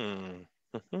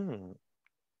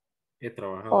 He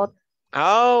trabajado.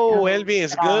 Oh,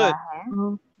 Elvis, good.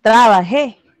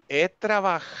 Trabajé. He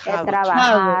trabajado. He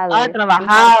trabajado. Ah,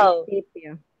 trabajado.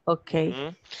 Ok.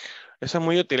 Eso es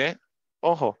muy útil, ¿eh?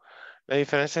 Ojo, la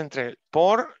diferencia entre el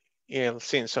por y el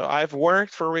sin. So I've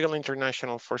worked for Regal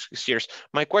International for 6 years.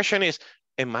 My question is,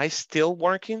 am I still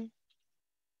working?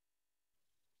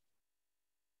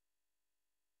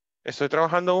 ¿Estoy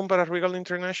trabajando aún para Regal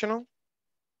International?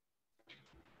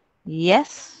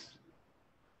 Yes.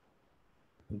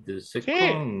 The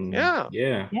second, yeah.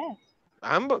 Yes.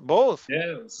 I'm both.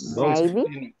 Yes.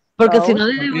 Maybe. Porque si no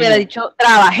le hubiera dicho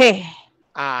trabajé.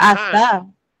 Hasta.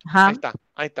 Ajá. Ahí está,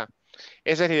 ahí está.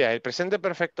 Esa es la idea. El presente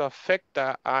perfecto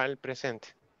afecta al presente.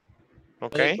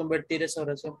 ¿Ok? ¿Puedes convertir esa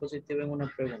oración positiva en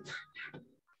una pregunta?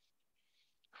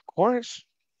 Of course.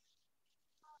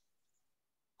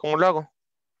 ¿Cómo lo hago?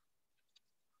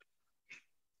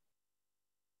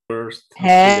 First.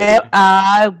 Have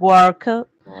I worked for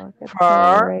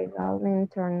Regal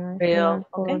International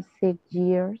for 6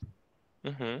 years.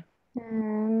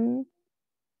 And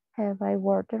have I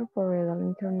worked for Regal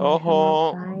International?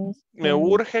 Ojo, since me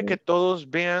urge que todos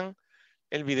vean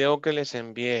el video que les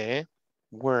envié. ¿Eh?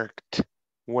 Worked.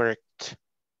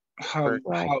 How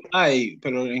I,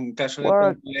 pero en caso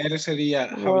de leer sería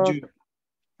how you.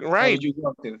 Right. How you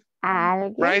worked.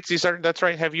 Right, Cesar, that's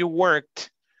right. Have you worked?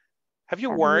 Have you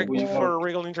worked you for worked?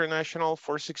 Regal International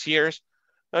for 6 years?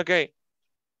 Okay.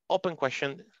 Open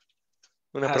question.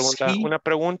 Una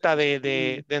pregunta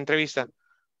de entrevista.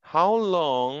 How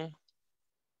long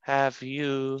have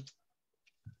you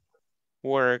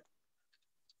worked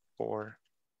for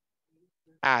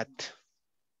at?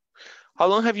 How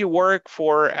long have you worked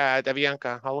for at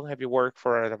Avianca? How long have you worked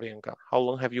for at Avianca? How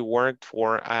long have you worked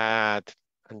for at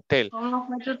Antel? ¿Cómo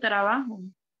fue tu trabajo?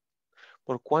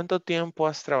 ¿Por cuánto tiempo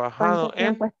has trabajado ¿Cuánto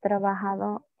tiempo has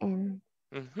trabajado en?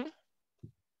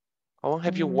 How long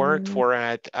have you worked for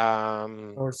at For I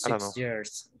don't know. 6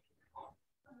 years.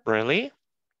 Really?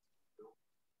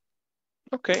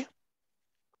 Okay.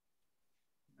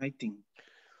 I think.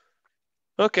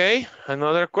 Okay,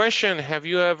 another question. Have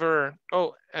you ever,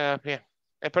 yeah.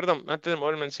 Perdón, antes de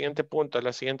moverme al siguiente punto, a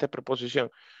la siguiente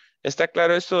preposición. ¿Está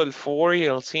claro esto del for y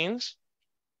el since?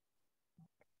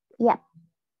 Yeah.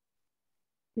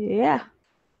 Yeah.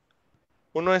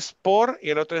 Uno es por y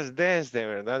el otro es desde,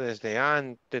 ¿verdad? Desde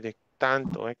antes de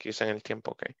tanto X en el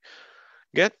tiempo, ok.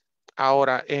 Good.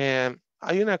 Ahora,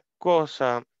 hay una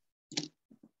cosa,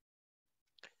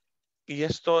 y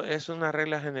esto es una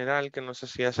regla general que no sé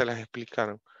si ya se las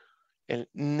explicaron. El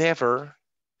never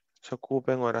se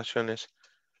ocupa en oraciones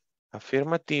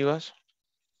afirmativas,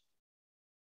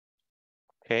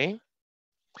 ok.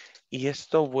 Y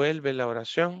esto vuelve la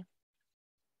oración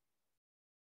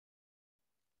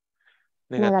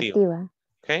negativa. Negativa.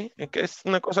 ¿Ok? Es que es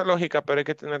una cosa lógica, pero hay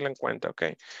que tenerla en cuenta, ¿ok?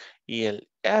 Y el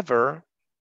ever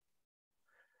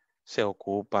se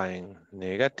ocupa en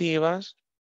negativas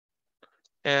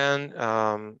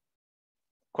and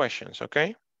questions, ¿ok?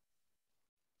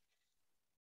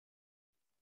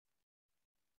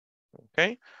 ¿Ok?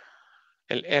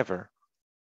 El ever.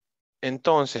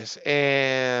 Entonces,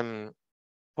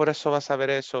 por eso vas a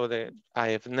ver eso de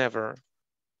I have never.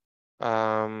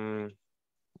 Vamos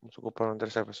a ocupar una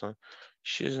tercera persona.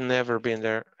 She's never been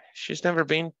there. She's never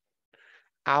been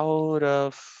out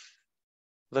of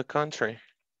the country.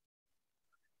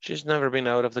 She's never been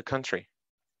out of the country.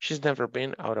 She's never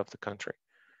been out of the country.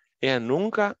 Ella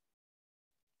nunca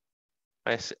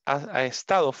ha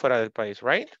estado fuera del país,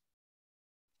 right?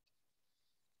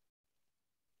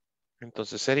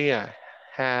 Entonces sería,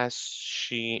 has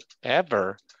she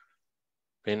ever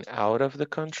been out of the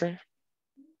country?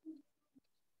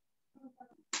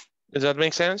 Does that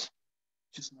make sense?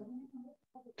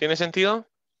 ¿Tiene sentido?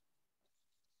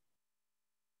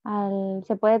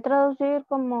 Se puede traducir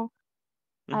como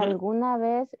Ujú. alguna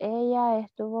vez ella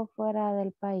estuvo fuera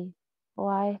del país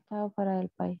o ha estado fuera del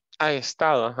país. Ha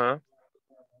estado, ajá.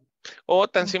 O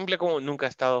tan simple como nunca ha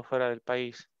estado fuera del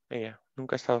país. Ella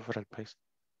nunca ha estado fuera del país.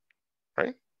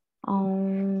 Right?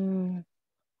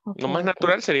 Lo más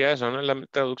natural sería eso, ¿no? La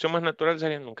traducción más natural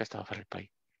sería nunca ha estado fuera del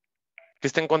país. Que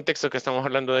está en contexto que estamos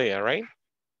hablando de ella, right?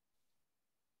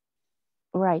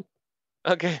 Right.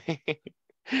 Ok.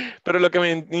 Pero lo que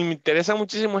me interesa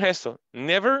muchísimo es esto.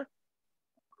 Never,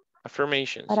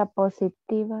 affirmations. Para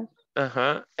positivas.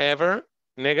 Ajá. Ever,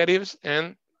 negatives,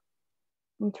 and...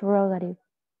 Interrogative.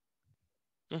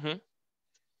 Ujú.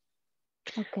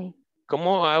 Ok.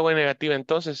 ¿Cómo hago en negativa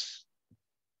entonces?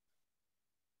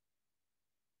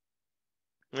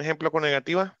 Un ejemplo con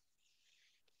negativa.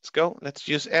 Let's go. Let's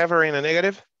use ever in a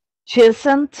negative. She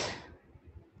isn't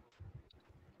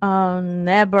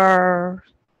never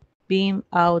been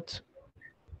out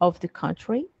of the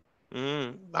country.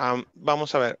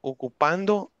 Vamos a ver.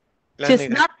 Ocupando la She's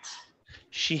negativa. not.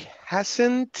 She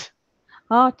hasn't.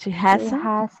 Oh, she hasn't. She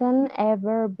hasn't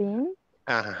ever been.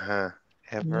 Ajá.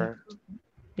 Ever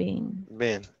been.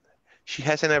 She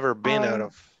hasn't ever been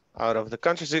out of the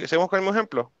country. ¿Seguimos con el mismo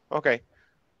ejemplo? Ok.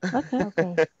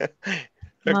 Okay.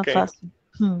 Más Ok. fácil.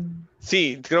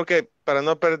 Sí, creo que para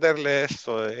no perderle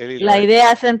eso, el hilo, La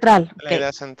idea central. la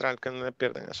idea central, que no le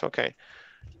pierdan eso. Ok.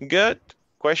 Good.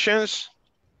 Questions?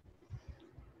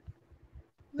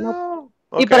 No.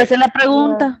 Y Okay. parece la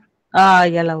pregunta. Ah,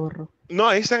 ya la borró. No,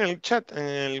 ahí está en el chat, en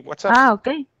el WhatsApp. Ah, ok.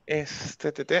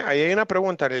 Ahí hay una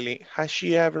pregunta, Lili. Has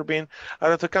she ever been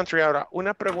out of the country? Ahora,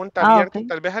 una pregunta abierta, Okay.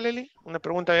 tal vez a Lili. Una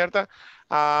pregunta abierta.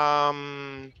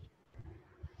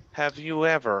 Have you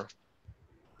ever?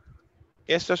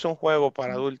 Esto es un juego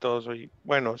para adultos.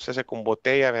 Bueno, se hace con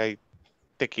botella, hay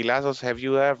tequilazos. Have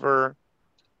you ever?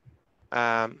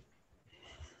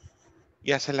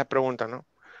 Y hacer la pregunta, ¿no?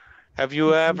 Have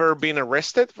you ever been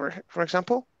arrested, for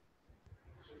example?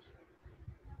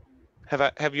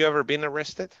 Have you ever been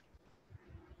arrested?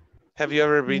 Have you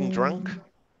ever been drunk?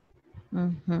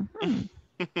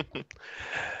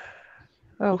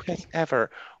 Okay.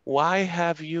 Ever. Why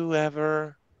have you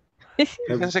ever?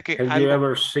 Have you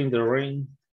ever seen the rain?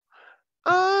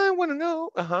 I want to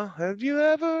know. Have you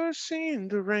ever seen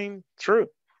the rain?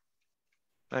 True.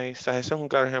 Ahí está. Ese es un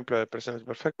claro ejemplo de presente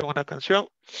perfecto. Una canción.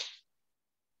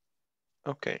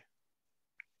 Ok.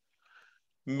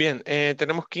 Bien,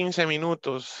 tenemos 15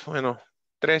 minutos. Bueno,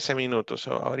 13 minutos.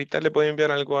 Ahorita le voy a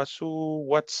enviar algo a su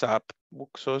WhatsApp,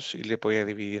 Buxos, y le voy a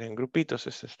dividir en grupitos.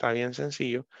 Esto está bien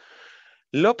sencillo.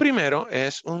 Lo primero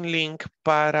es un link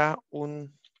para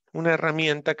una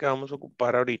herramienta que vamos a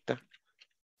ocupar ahorita.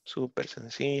 Súper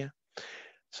sencilla.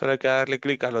 Solo hay que darle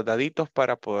clic a los daditos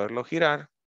para poderlo girar.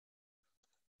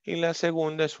 Y la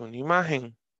segunda es una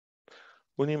imagen.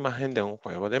 Una imagen de un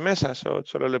juego de mesa.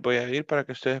 Solo les voy a ir para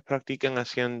que ustedes practiquen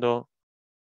haciendo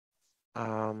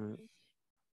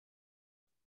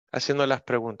las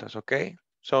preguntas, ¿ok?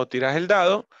 Tiras el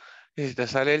dado, Y si te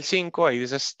sale el 5, ahí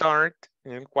dice start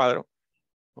en el cuadro.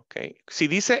 Ok. Si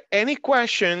dice any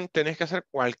question, tenés que hacer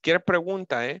cualquier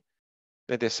pregunta,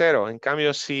 desde cero. En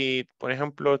cambio, si, por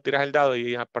ejemplo, tiras el dado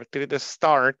y a partir de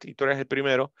start, y tú eres el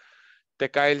primero,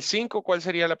 te cae el 5, ¿cuál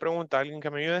sería la pregunta? ¿Alguien que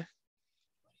me ayude?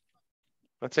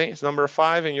 Let's say it's number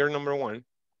 5 and you're number 1.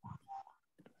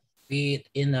 Be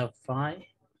in a fight.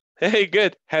 Hey,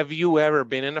 good. Have you ever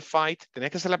been in a fight?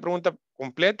 Tenés que hacer la pregunta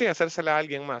completa y hacérsela a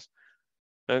alguien más.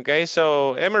 Okay,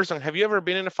 so Emerson, have you ever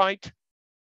been in a fight?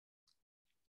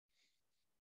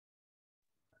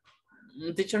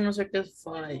 Teacher, no sé qué es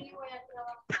fight.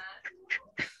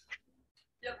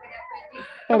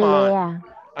 Come on. Pelea,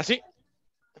 ¿Así?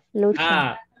 lucha.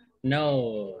 Ah,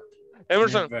 no.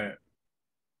 Emerson. Never.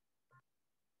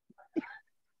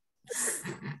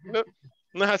 No,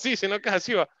 no es así, sino que es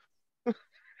así va.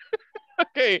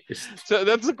 Okay, so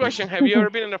that's the question. Have you ever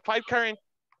been in a fight, Karen?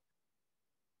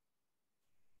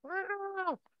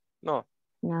 No.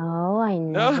 No, I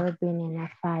never been in a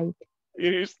fight.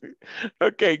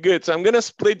 Okay, good. So I'm going to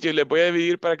split you. Les voy a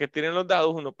dividir para que tiren los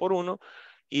dados uno por uno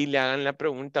y le hagan la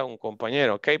pregunta a un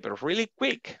compañero, ok? Pero really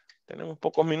quick. Tenemos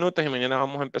pocos minutos y mañana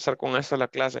vamos a empezar con eso la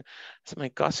clase. So my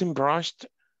cousin brushed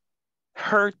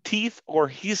her teeth or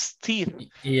his teeth.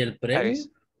 ¿Y el premio?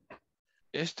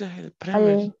 Este es el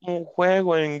premio. Es un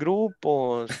juego en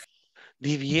grupos.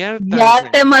 Diviértanse.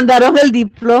 Ya te mandaron el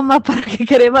diploma para que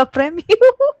queremos premio.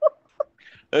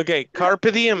 Ok,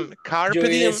 carpe diem. Carpe Yo iba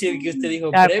a diem. decir que usted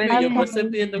dijo Carpe premio. Yo diem. me estoy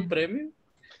pidiendo un premio.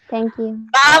 Thank you.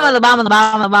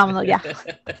 Vámonos, ya.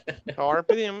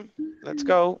 Carpe diem. Let's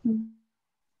go.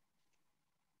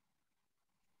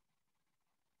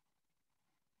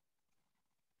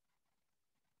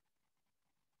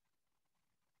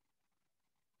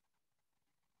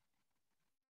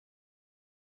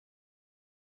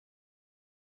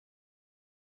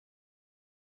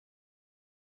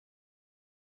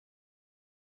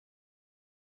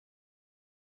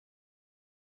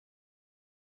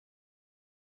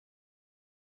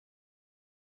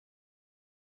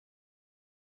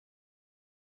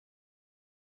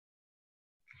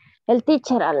 El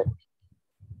teacher al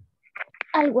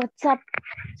WhatsApp.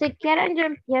 Si quieren, yo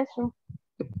empiezo.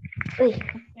 Uy.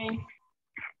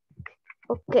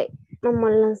 Ok,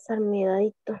 vamos a lanzar mi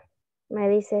dadito. Me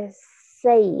dice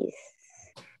 6.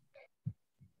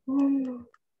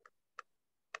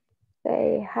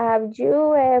 Say, have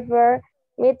you ever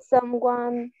met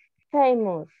someone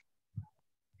famous?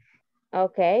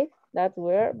 Okay, that's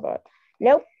weird, but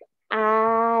nope.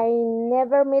 I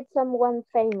never met someone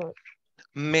famous.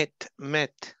 Met.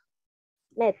 Met.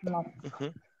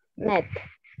 Uh-huh. Met.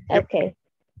 Yep. Okay.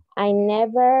 I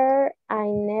never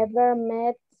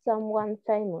met someone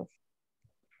famous.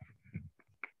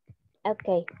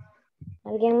 Okay.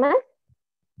 ¿Alguien más?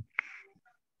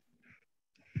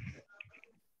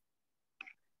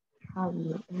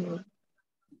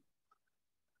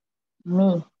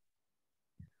 Me.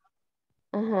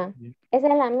 Ajá. Esa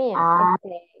es la mía.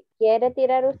 ¿Quiere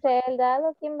tirar usted el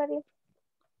dado, Kimberly?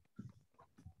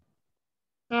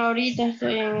 Ahorita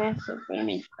estoy en eso,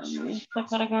 permítame, me está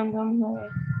cargando, vamos a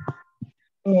ver.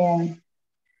 Bien.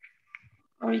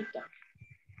 Ahorita.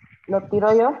 ¿Lo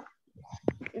tiro yo?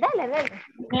 Dale.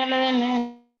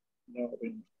 Dale.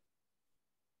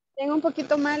 Tengo un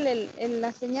poquito mal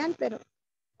la señal, pero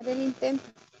haré el intento.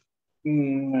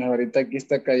 Ahorita aquí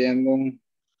está cayendo un...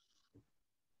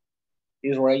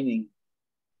 It's raining.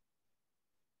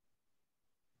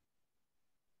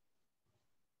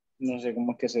 No sé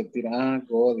cómo es que se tira. Ah,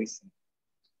 go, dice.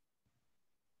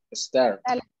 Start.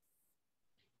 Dale.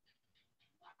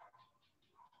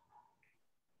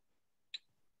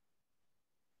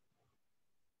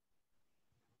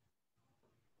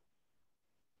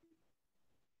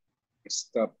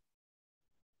 Stop.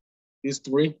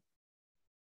 History.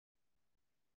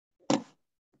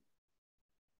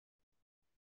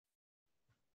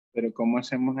 Pero ¿cómo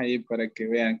hacemos ahí para que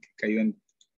vean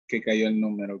que cayó el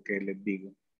número que les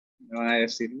digo? Me van a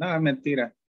decir, no, es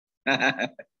mentira.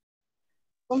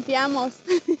 Confiamos.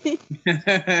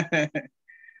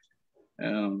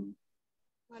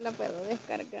 No la puedo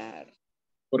descargar.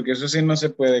 Porque eso sí no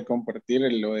se puede compartir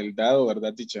lo del dado,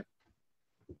 ¿verdad, teacher?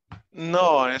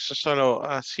 No, eso solo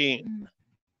así.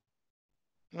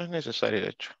 No es necesario, de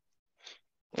hecho.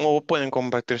 O pueden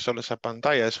compartir solo esa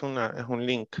pantalla, es un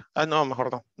link. Ah, no,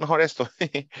 mejor no. Mejor esto.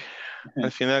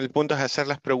 Al final el punto es hacer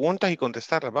las preguntas y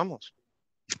contestarlas, vamos.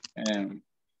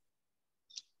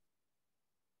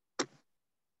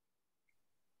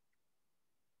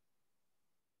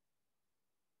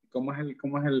 ¿Cómo es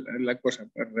la cosa?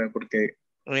 Porque...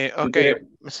 Ok,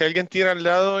 si alguien tira al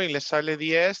lado y le sale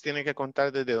 10, tiene que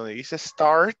contar desde donde dice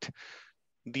start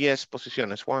 10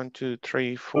 posiciones. 1, 2,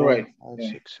 3, 4, Alright, 5,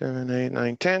 yeah. 6, 7, 8,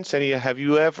 9, 10. Sería, have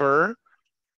you ever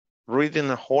ridden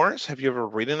a horse? Have you ever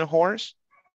ridden a horse?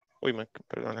 Uy,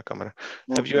 perdón la cámara.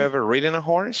 Have you ever ridden a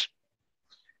horse?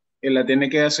 ¿La tiene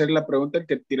que hacer la pregunta el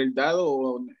que tira el dado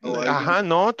o alguien? Ajá,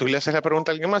 no, tú le haces la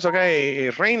pregunta a alguien más. Ok,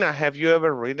 Reina, have you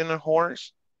ever ridden a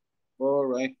horse? All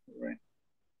right.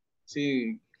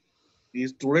 Sí,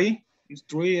 it's three is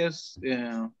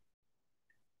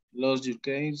lost your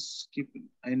case, keep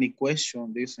any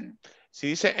question, dice. Si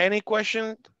dice any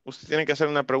question, usted tiene que hacer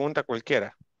una pregunta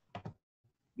cualquiera.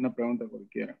 Una pregunta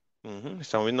cualquiera.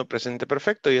 Estamos viendo presente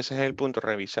perfecto y ese es el punto,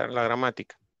 revisar la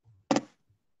gramática.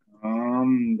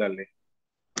 Dale.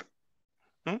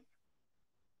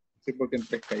 Sí, porque en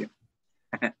 3 cayó.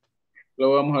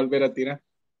 Lo vamos a volver a tirar.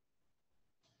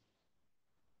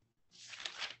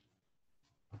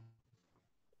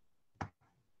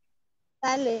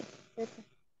 Dale.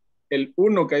 El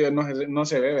 1 cayó, no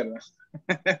se ve, ¿verdad?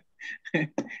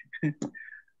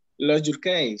 Lost your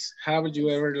case. Have you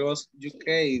ever lost your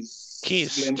case?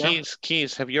 Keys.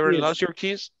 Have you ever Keys. lost your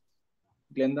keys?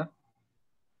 Glenda.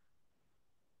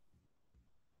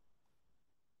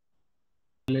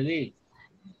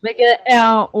 Make it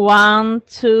 1,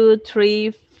 2,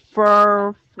 3,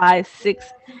 4, 5,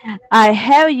 6.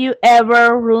 Have you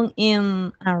ever run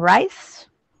in a race?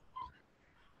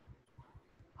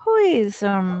 Who is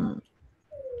no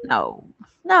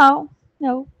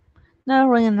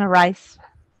run in a race.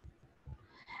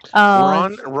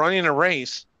 Run in a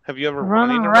race. Have you ever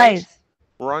run in a race?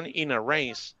 Run in a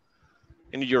race.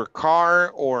 In your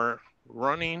car or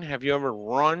running, have you ever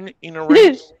run in a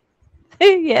race?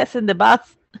 Yes, in the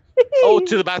bus. Oh,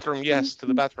 to the bathroom. Yes, to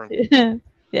the bathroom.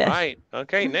 Yes. Right.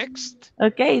 Okay, next.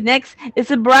 Okay, next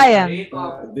is Brian.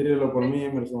 Dírelo por mí,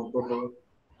 Emerson, por favor.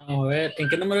 A ver, ¿en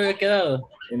qué número había quedado?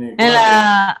 En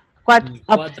la 4.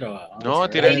 No,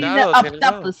 tira el dado.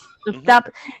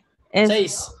 Top.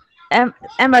 6.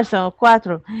 Emerson,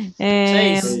 4.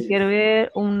 6. Quiero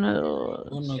ver 1,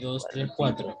 2, 3,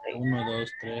 4. 1,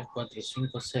 2, 3, 4,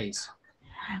 5, 6.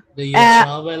 Do you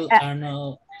travel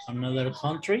another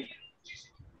country?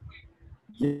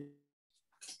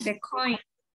 The coin.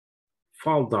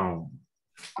 Fall down.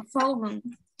 Fall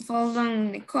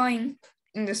down the coin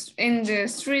in the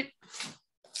street.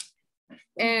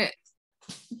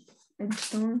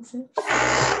 Entonces.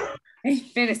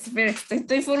 Espera,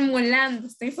 estoy formulando.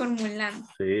 Sí,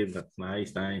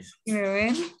 nice. Quiero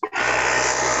ver.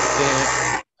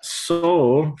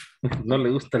 So, no le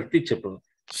gusta el teacher, pero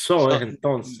es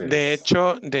entonces. De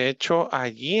hecho,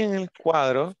 allí en el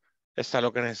cuadro está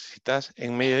lo que necesitas.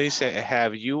 En medio dice,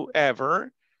 have you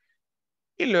ever?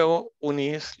 Y luego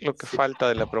unís lo que falta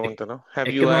de la pregunta, ¿no?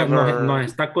 Have you ever?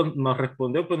 Nos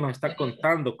respondió, pues nos está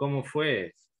contando cómo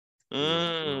fue.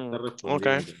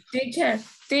 Okay.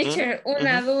 Teacher,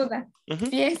 una duda.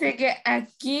 Fíjese que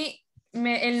aquí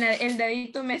el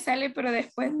dadito me sale, pero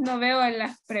después no veo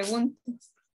las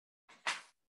preguntas.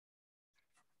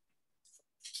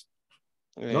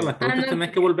 No, las preguntas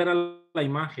tenés que volver a la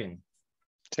imagen.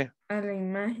 Sí. A la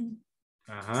imagen.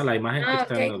 Ajá, la imagen que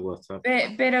está en el WhatsApp.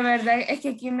 Pero verdad es que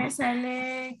aquí me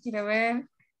sale, quiero ver,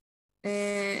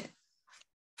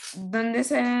 ¿dónde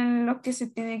salen los que se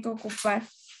tienen que ocupar?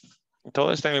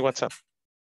 Todo está en el WhatsApp.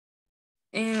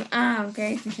 Ok.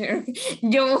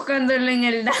 Yo buscándolo en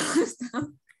el dado.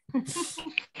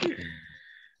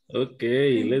 Ok,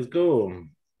 let's go.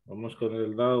 Vamos con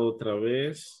el dado otra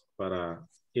vez para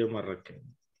Irma Raquel.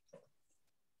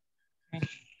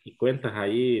 Y cuentas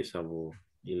ahí, Sabo,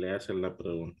 y le haces la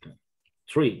pregunta.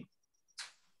 3.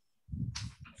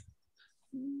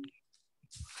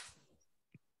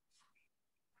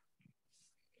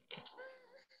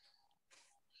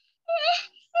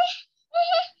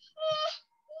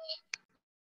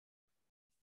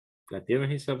 ¿La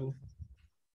tienes, Isabu?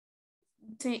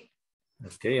 Sí.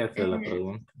 Ok, hazle la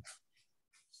pregunta.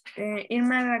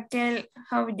 Irma Raquel,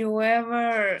 have you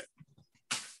ever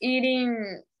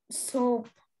eaten soup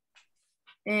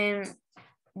and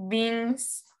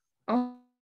beans?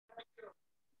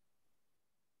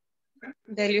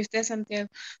 Dele usted, Santiago.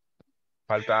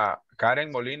 Falta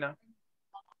Karen Molina.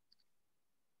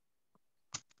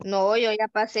 No, yo ya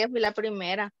pasé, fui la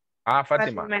primera. Ah,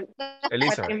 Fátima.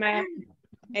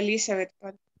 Elizabeth.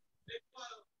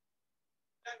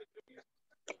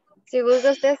 Si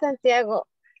gusta usted, Santiago,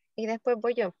 y después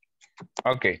voy yo.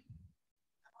 Ok.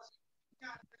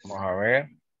 Vamos a ver.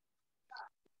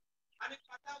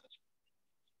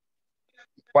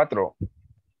 4.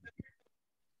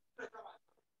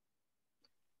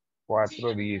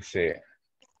 4 dice.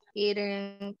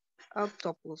 Eating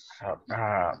octopus.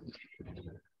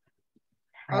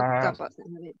 Octopus.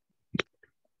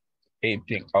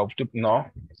 Eating out to,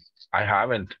 no, I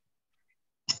haven't.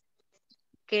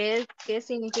 ¿Qué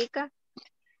significa?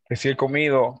 Que sí he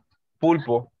comido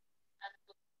pulpo.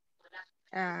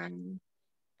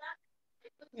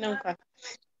 Nunca.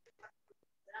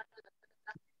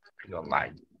 Don't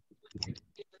like.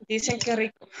 Dicen que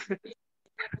rico.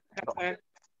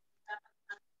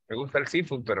 Me gusta el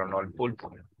seafood, pero no el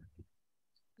pulpo.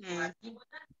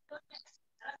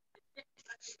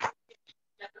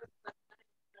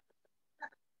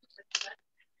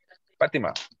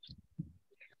 Fátima.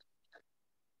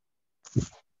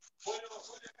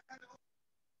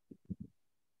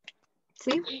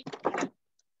 Sí.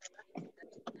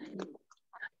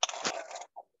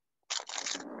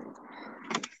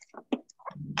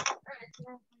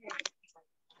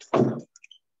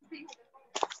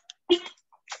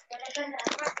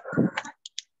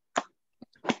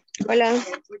 Hola.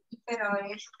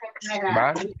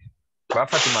 Va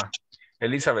Fátima.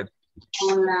 Elizabeth.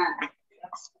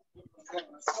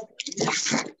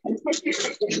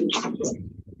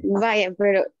 Vaya,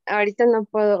 pero ahorita no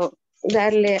puedo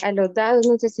darle a los dados,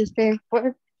 no sé si ustedes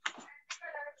pueden.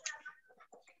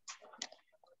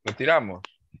 Lo tiramos.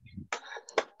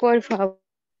 Por favor.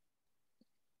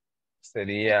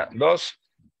 Sería 2.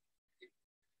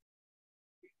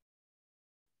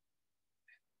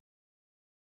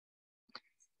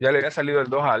 Ya le había salido el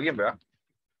 2 a alguien, ¿verdad?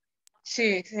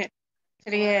 Sí.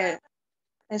 Sería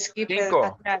skip 5.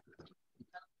 atrás.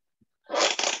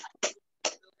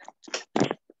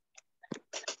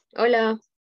 Hola.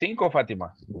 5,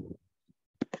 Fátima.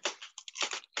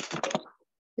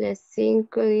 Las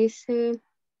 5 dice.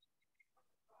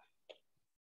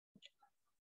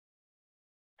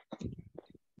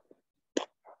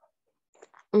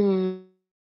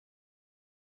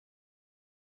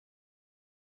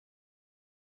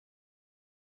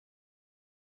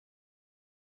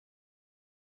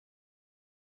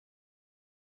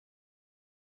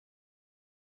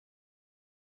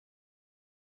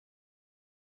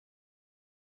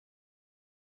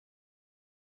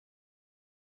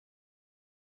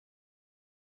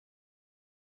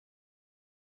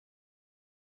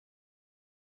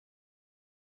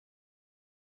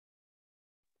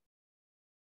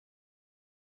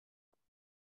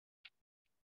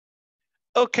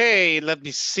 Okay, let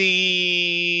me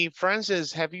see.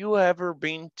 Francis, have you ever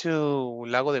been to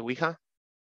Lago de Ouija?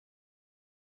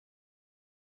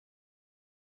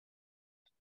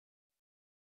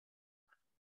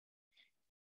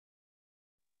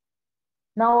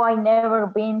 No, I never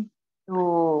been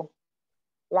to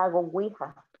Lago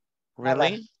Ouija.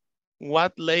 Really?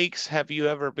 What lakes have you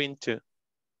ever been to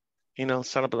in El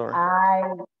Salvador?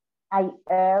 I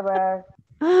ever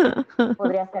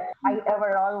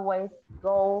always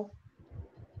go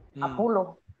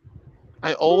Apulo.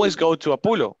 I always go to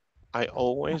Apulo. I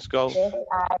always go. Yes,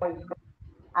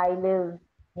 I live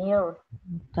near.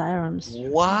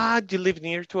 What? You live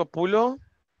near to Apulo?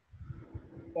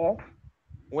 Yes.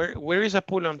 Where is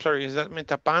Apulo? I'm sorry. Is that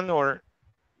Metapan or?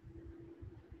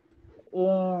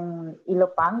 In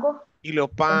Ilopango.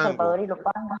 Ilopango. En Salvador,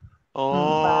 Ilopango.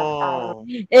 Oh.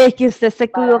 Es que usted se ha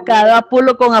equivocado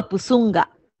Apulo con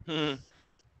Apuzunga.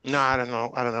 No, I don't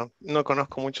know. No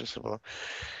conozco mucho El Salvador.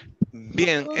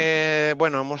 Bien,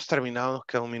 bueno, hemos terminado, nos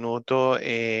queda un minuto.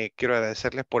 Quiero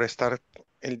agradecerles por estar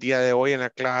el día de hoy en la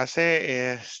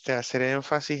clase. Hacer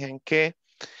énfasis en que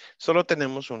solo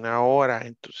tenemos 1 hora,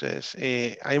 entonces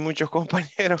hay muchos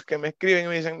compañeros que me escriben y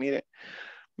me dicen, mire,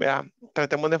 vea,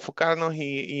 tratemos de enfocarnos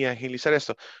y agilizar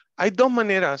esto. Hay 2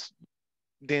 maneras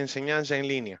de enseñanza en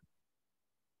línea,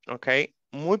 ¿ok?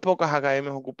 Muy pocas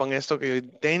academias ocupan esto que yo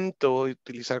intento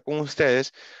utilizar con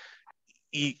ustedes.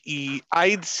 Y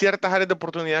hay ciertas áreas de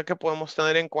oportunidad que podemos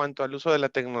tener en cuanto al uso de la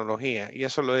tecnología, y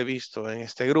eso lo he visto en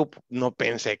este grupo. No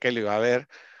pensé que lo iba a ver.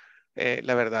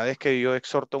 La verdad es que yo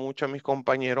exhorto mucho a mis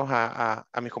compañeros, a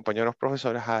mis compañeros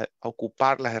profesores a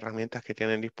ocupar las herramientas que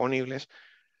tienen disponibles,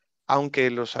 aunque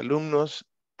los alumnos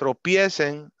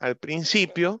tropiecen al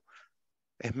principio,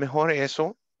 es mejor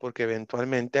eso, porque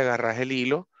eventualmente agarras el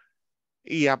hilo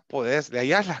y ya puedes, le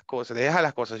hallas las cosas, le dejas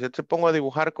las cosas. Yo te pongo a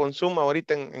dibujar con Zoom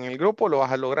ahorita en el grupo, lo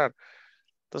vas a lograr.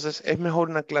 Entonces, es mejor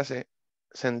una clase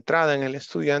centrada en el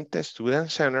estudiante, Student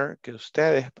Center, que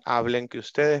ustedes hablen, que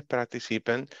ustedes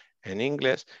participen en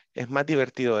inglés. Es más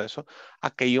divertido eso,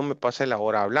 a que yo me pase la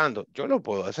hora hablando. Yo lo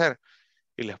puedo hacer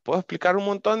y les puedo explicar un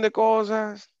montón de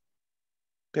cosas,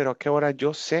 pero a qué hora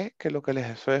yo sé que lo que les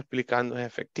estoy explicando es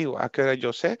efectivo. A qué hora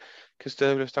yo sé que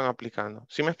ustedes lo están aplicando.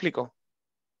 ¿Sí me explico?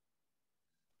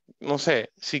 No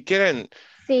sé, si quieren...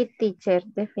 Sí, teacher,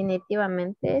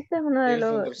 definitivamente. Este es uno de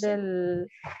los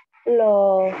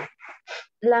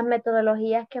las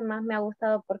metodologías que más me ha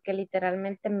gustado porque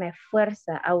literalmente me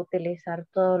fuerza a utilizar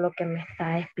todo lo que me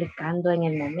está explicando en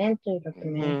el momento y lo que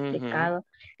me ha explicado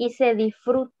y se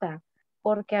disfruta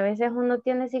porque a veces uno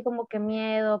tiene así como que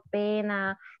miedo,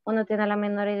 pena, uno tiene la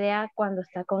menor idea cuando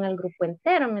está con el grupo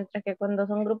entero, mientras que cuando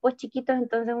son grupos chiquitos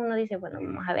entonces uno dice, bueno,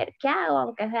 vamos a ver qué hago,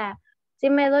 aunque sea,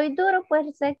 si me doy duro,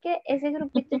 pues sé que ese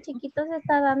grupito chiquito se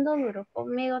está dando duro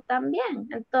conmigo también,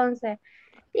 entonces...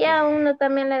 Y a uno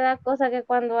también le da cosa que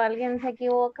cuando alguien se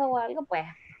equivoca o algo, pues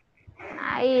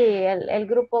ahí el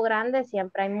grupo grande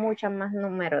siempre hay mucho más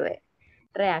número de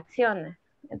reacciones.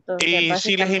 Entonces, Y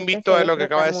sí les básicamente invito se a lo que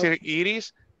acaba disfruta de decir mucho.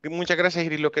 Iris. Muchas gracias,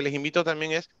 Iris. Lo que les invito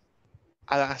también es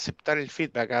a aceptar el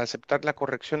feedback, a aceptar la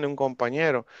corrección de un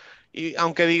compañero. Y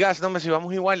aunque digas, no, me si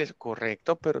vamos iguales,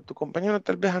 correcto, pero tu compañero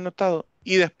tal vez ha notado.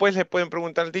 Y después le pueden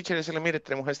preguntar al teacher y decirle, mire,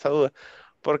 tenemos esta duda.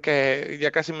 Porque ya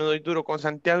casi me doy duro con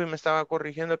Santiago y me estaba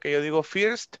corrigiendo que yo digo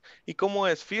first. ¿Y cómo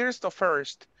es? ¿First o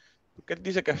first? Porque él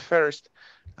dice que es first.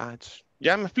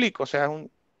 Ya me explico, o sea,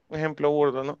 un ejemplo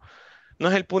burdo, ¿no? No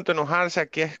es el punto enojarse,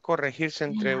 aquí es corregirse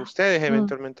entre ustedes,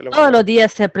 eventualmente lo van a Todos los hacer.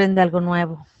 días se aprende algo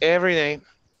nuevo. Every day,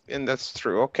 and that's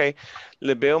true, ok.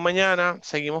 Les veo mañana,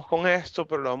 seguimos con esto,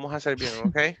 pero lo vamos a hacer bien,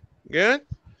 ok? Good?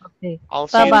 Okay. I'll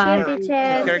see you Thank you, tomorrow. teacher.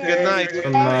 Take care, good night.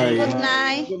 Good night. Good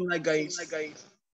night. Good night, guys.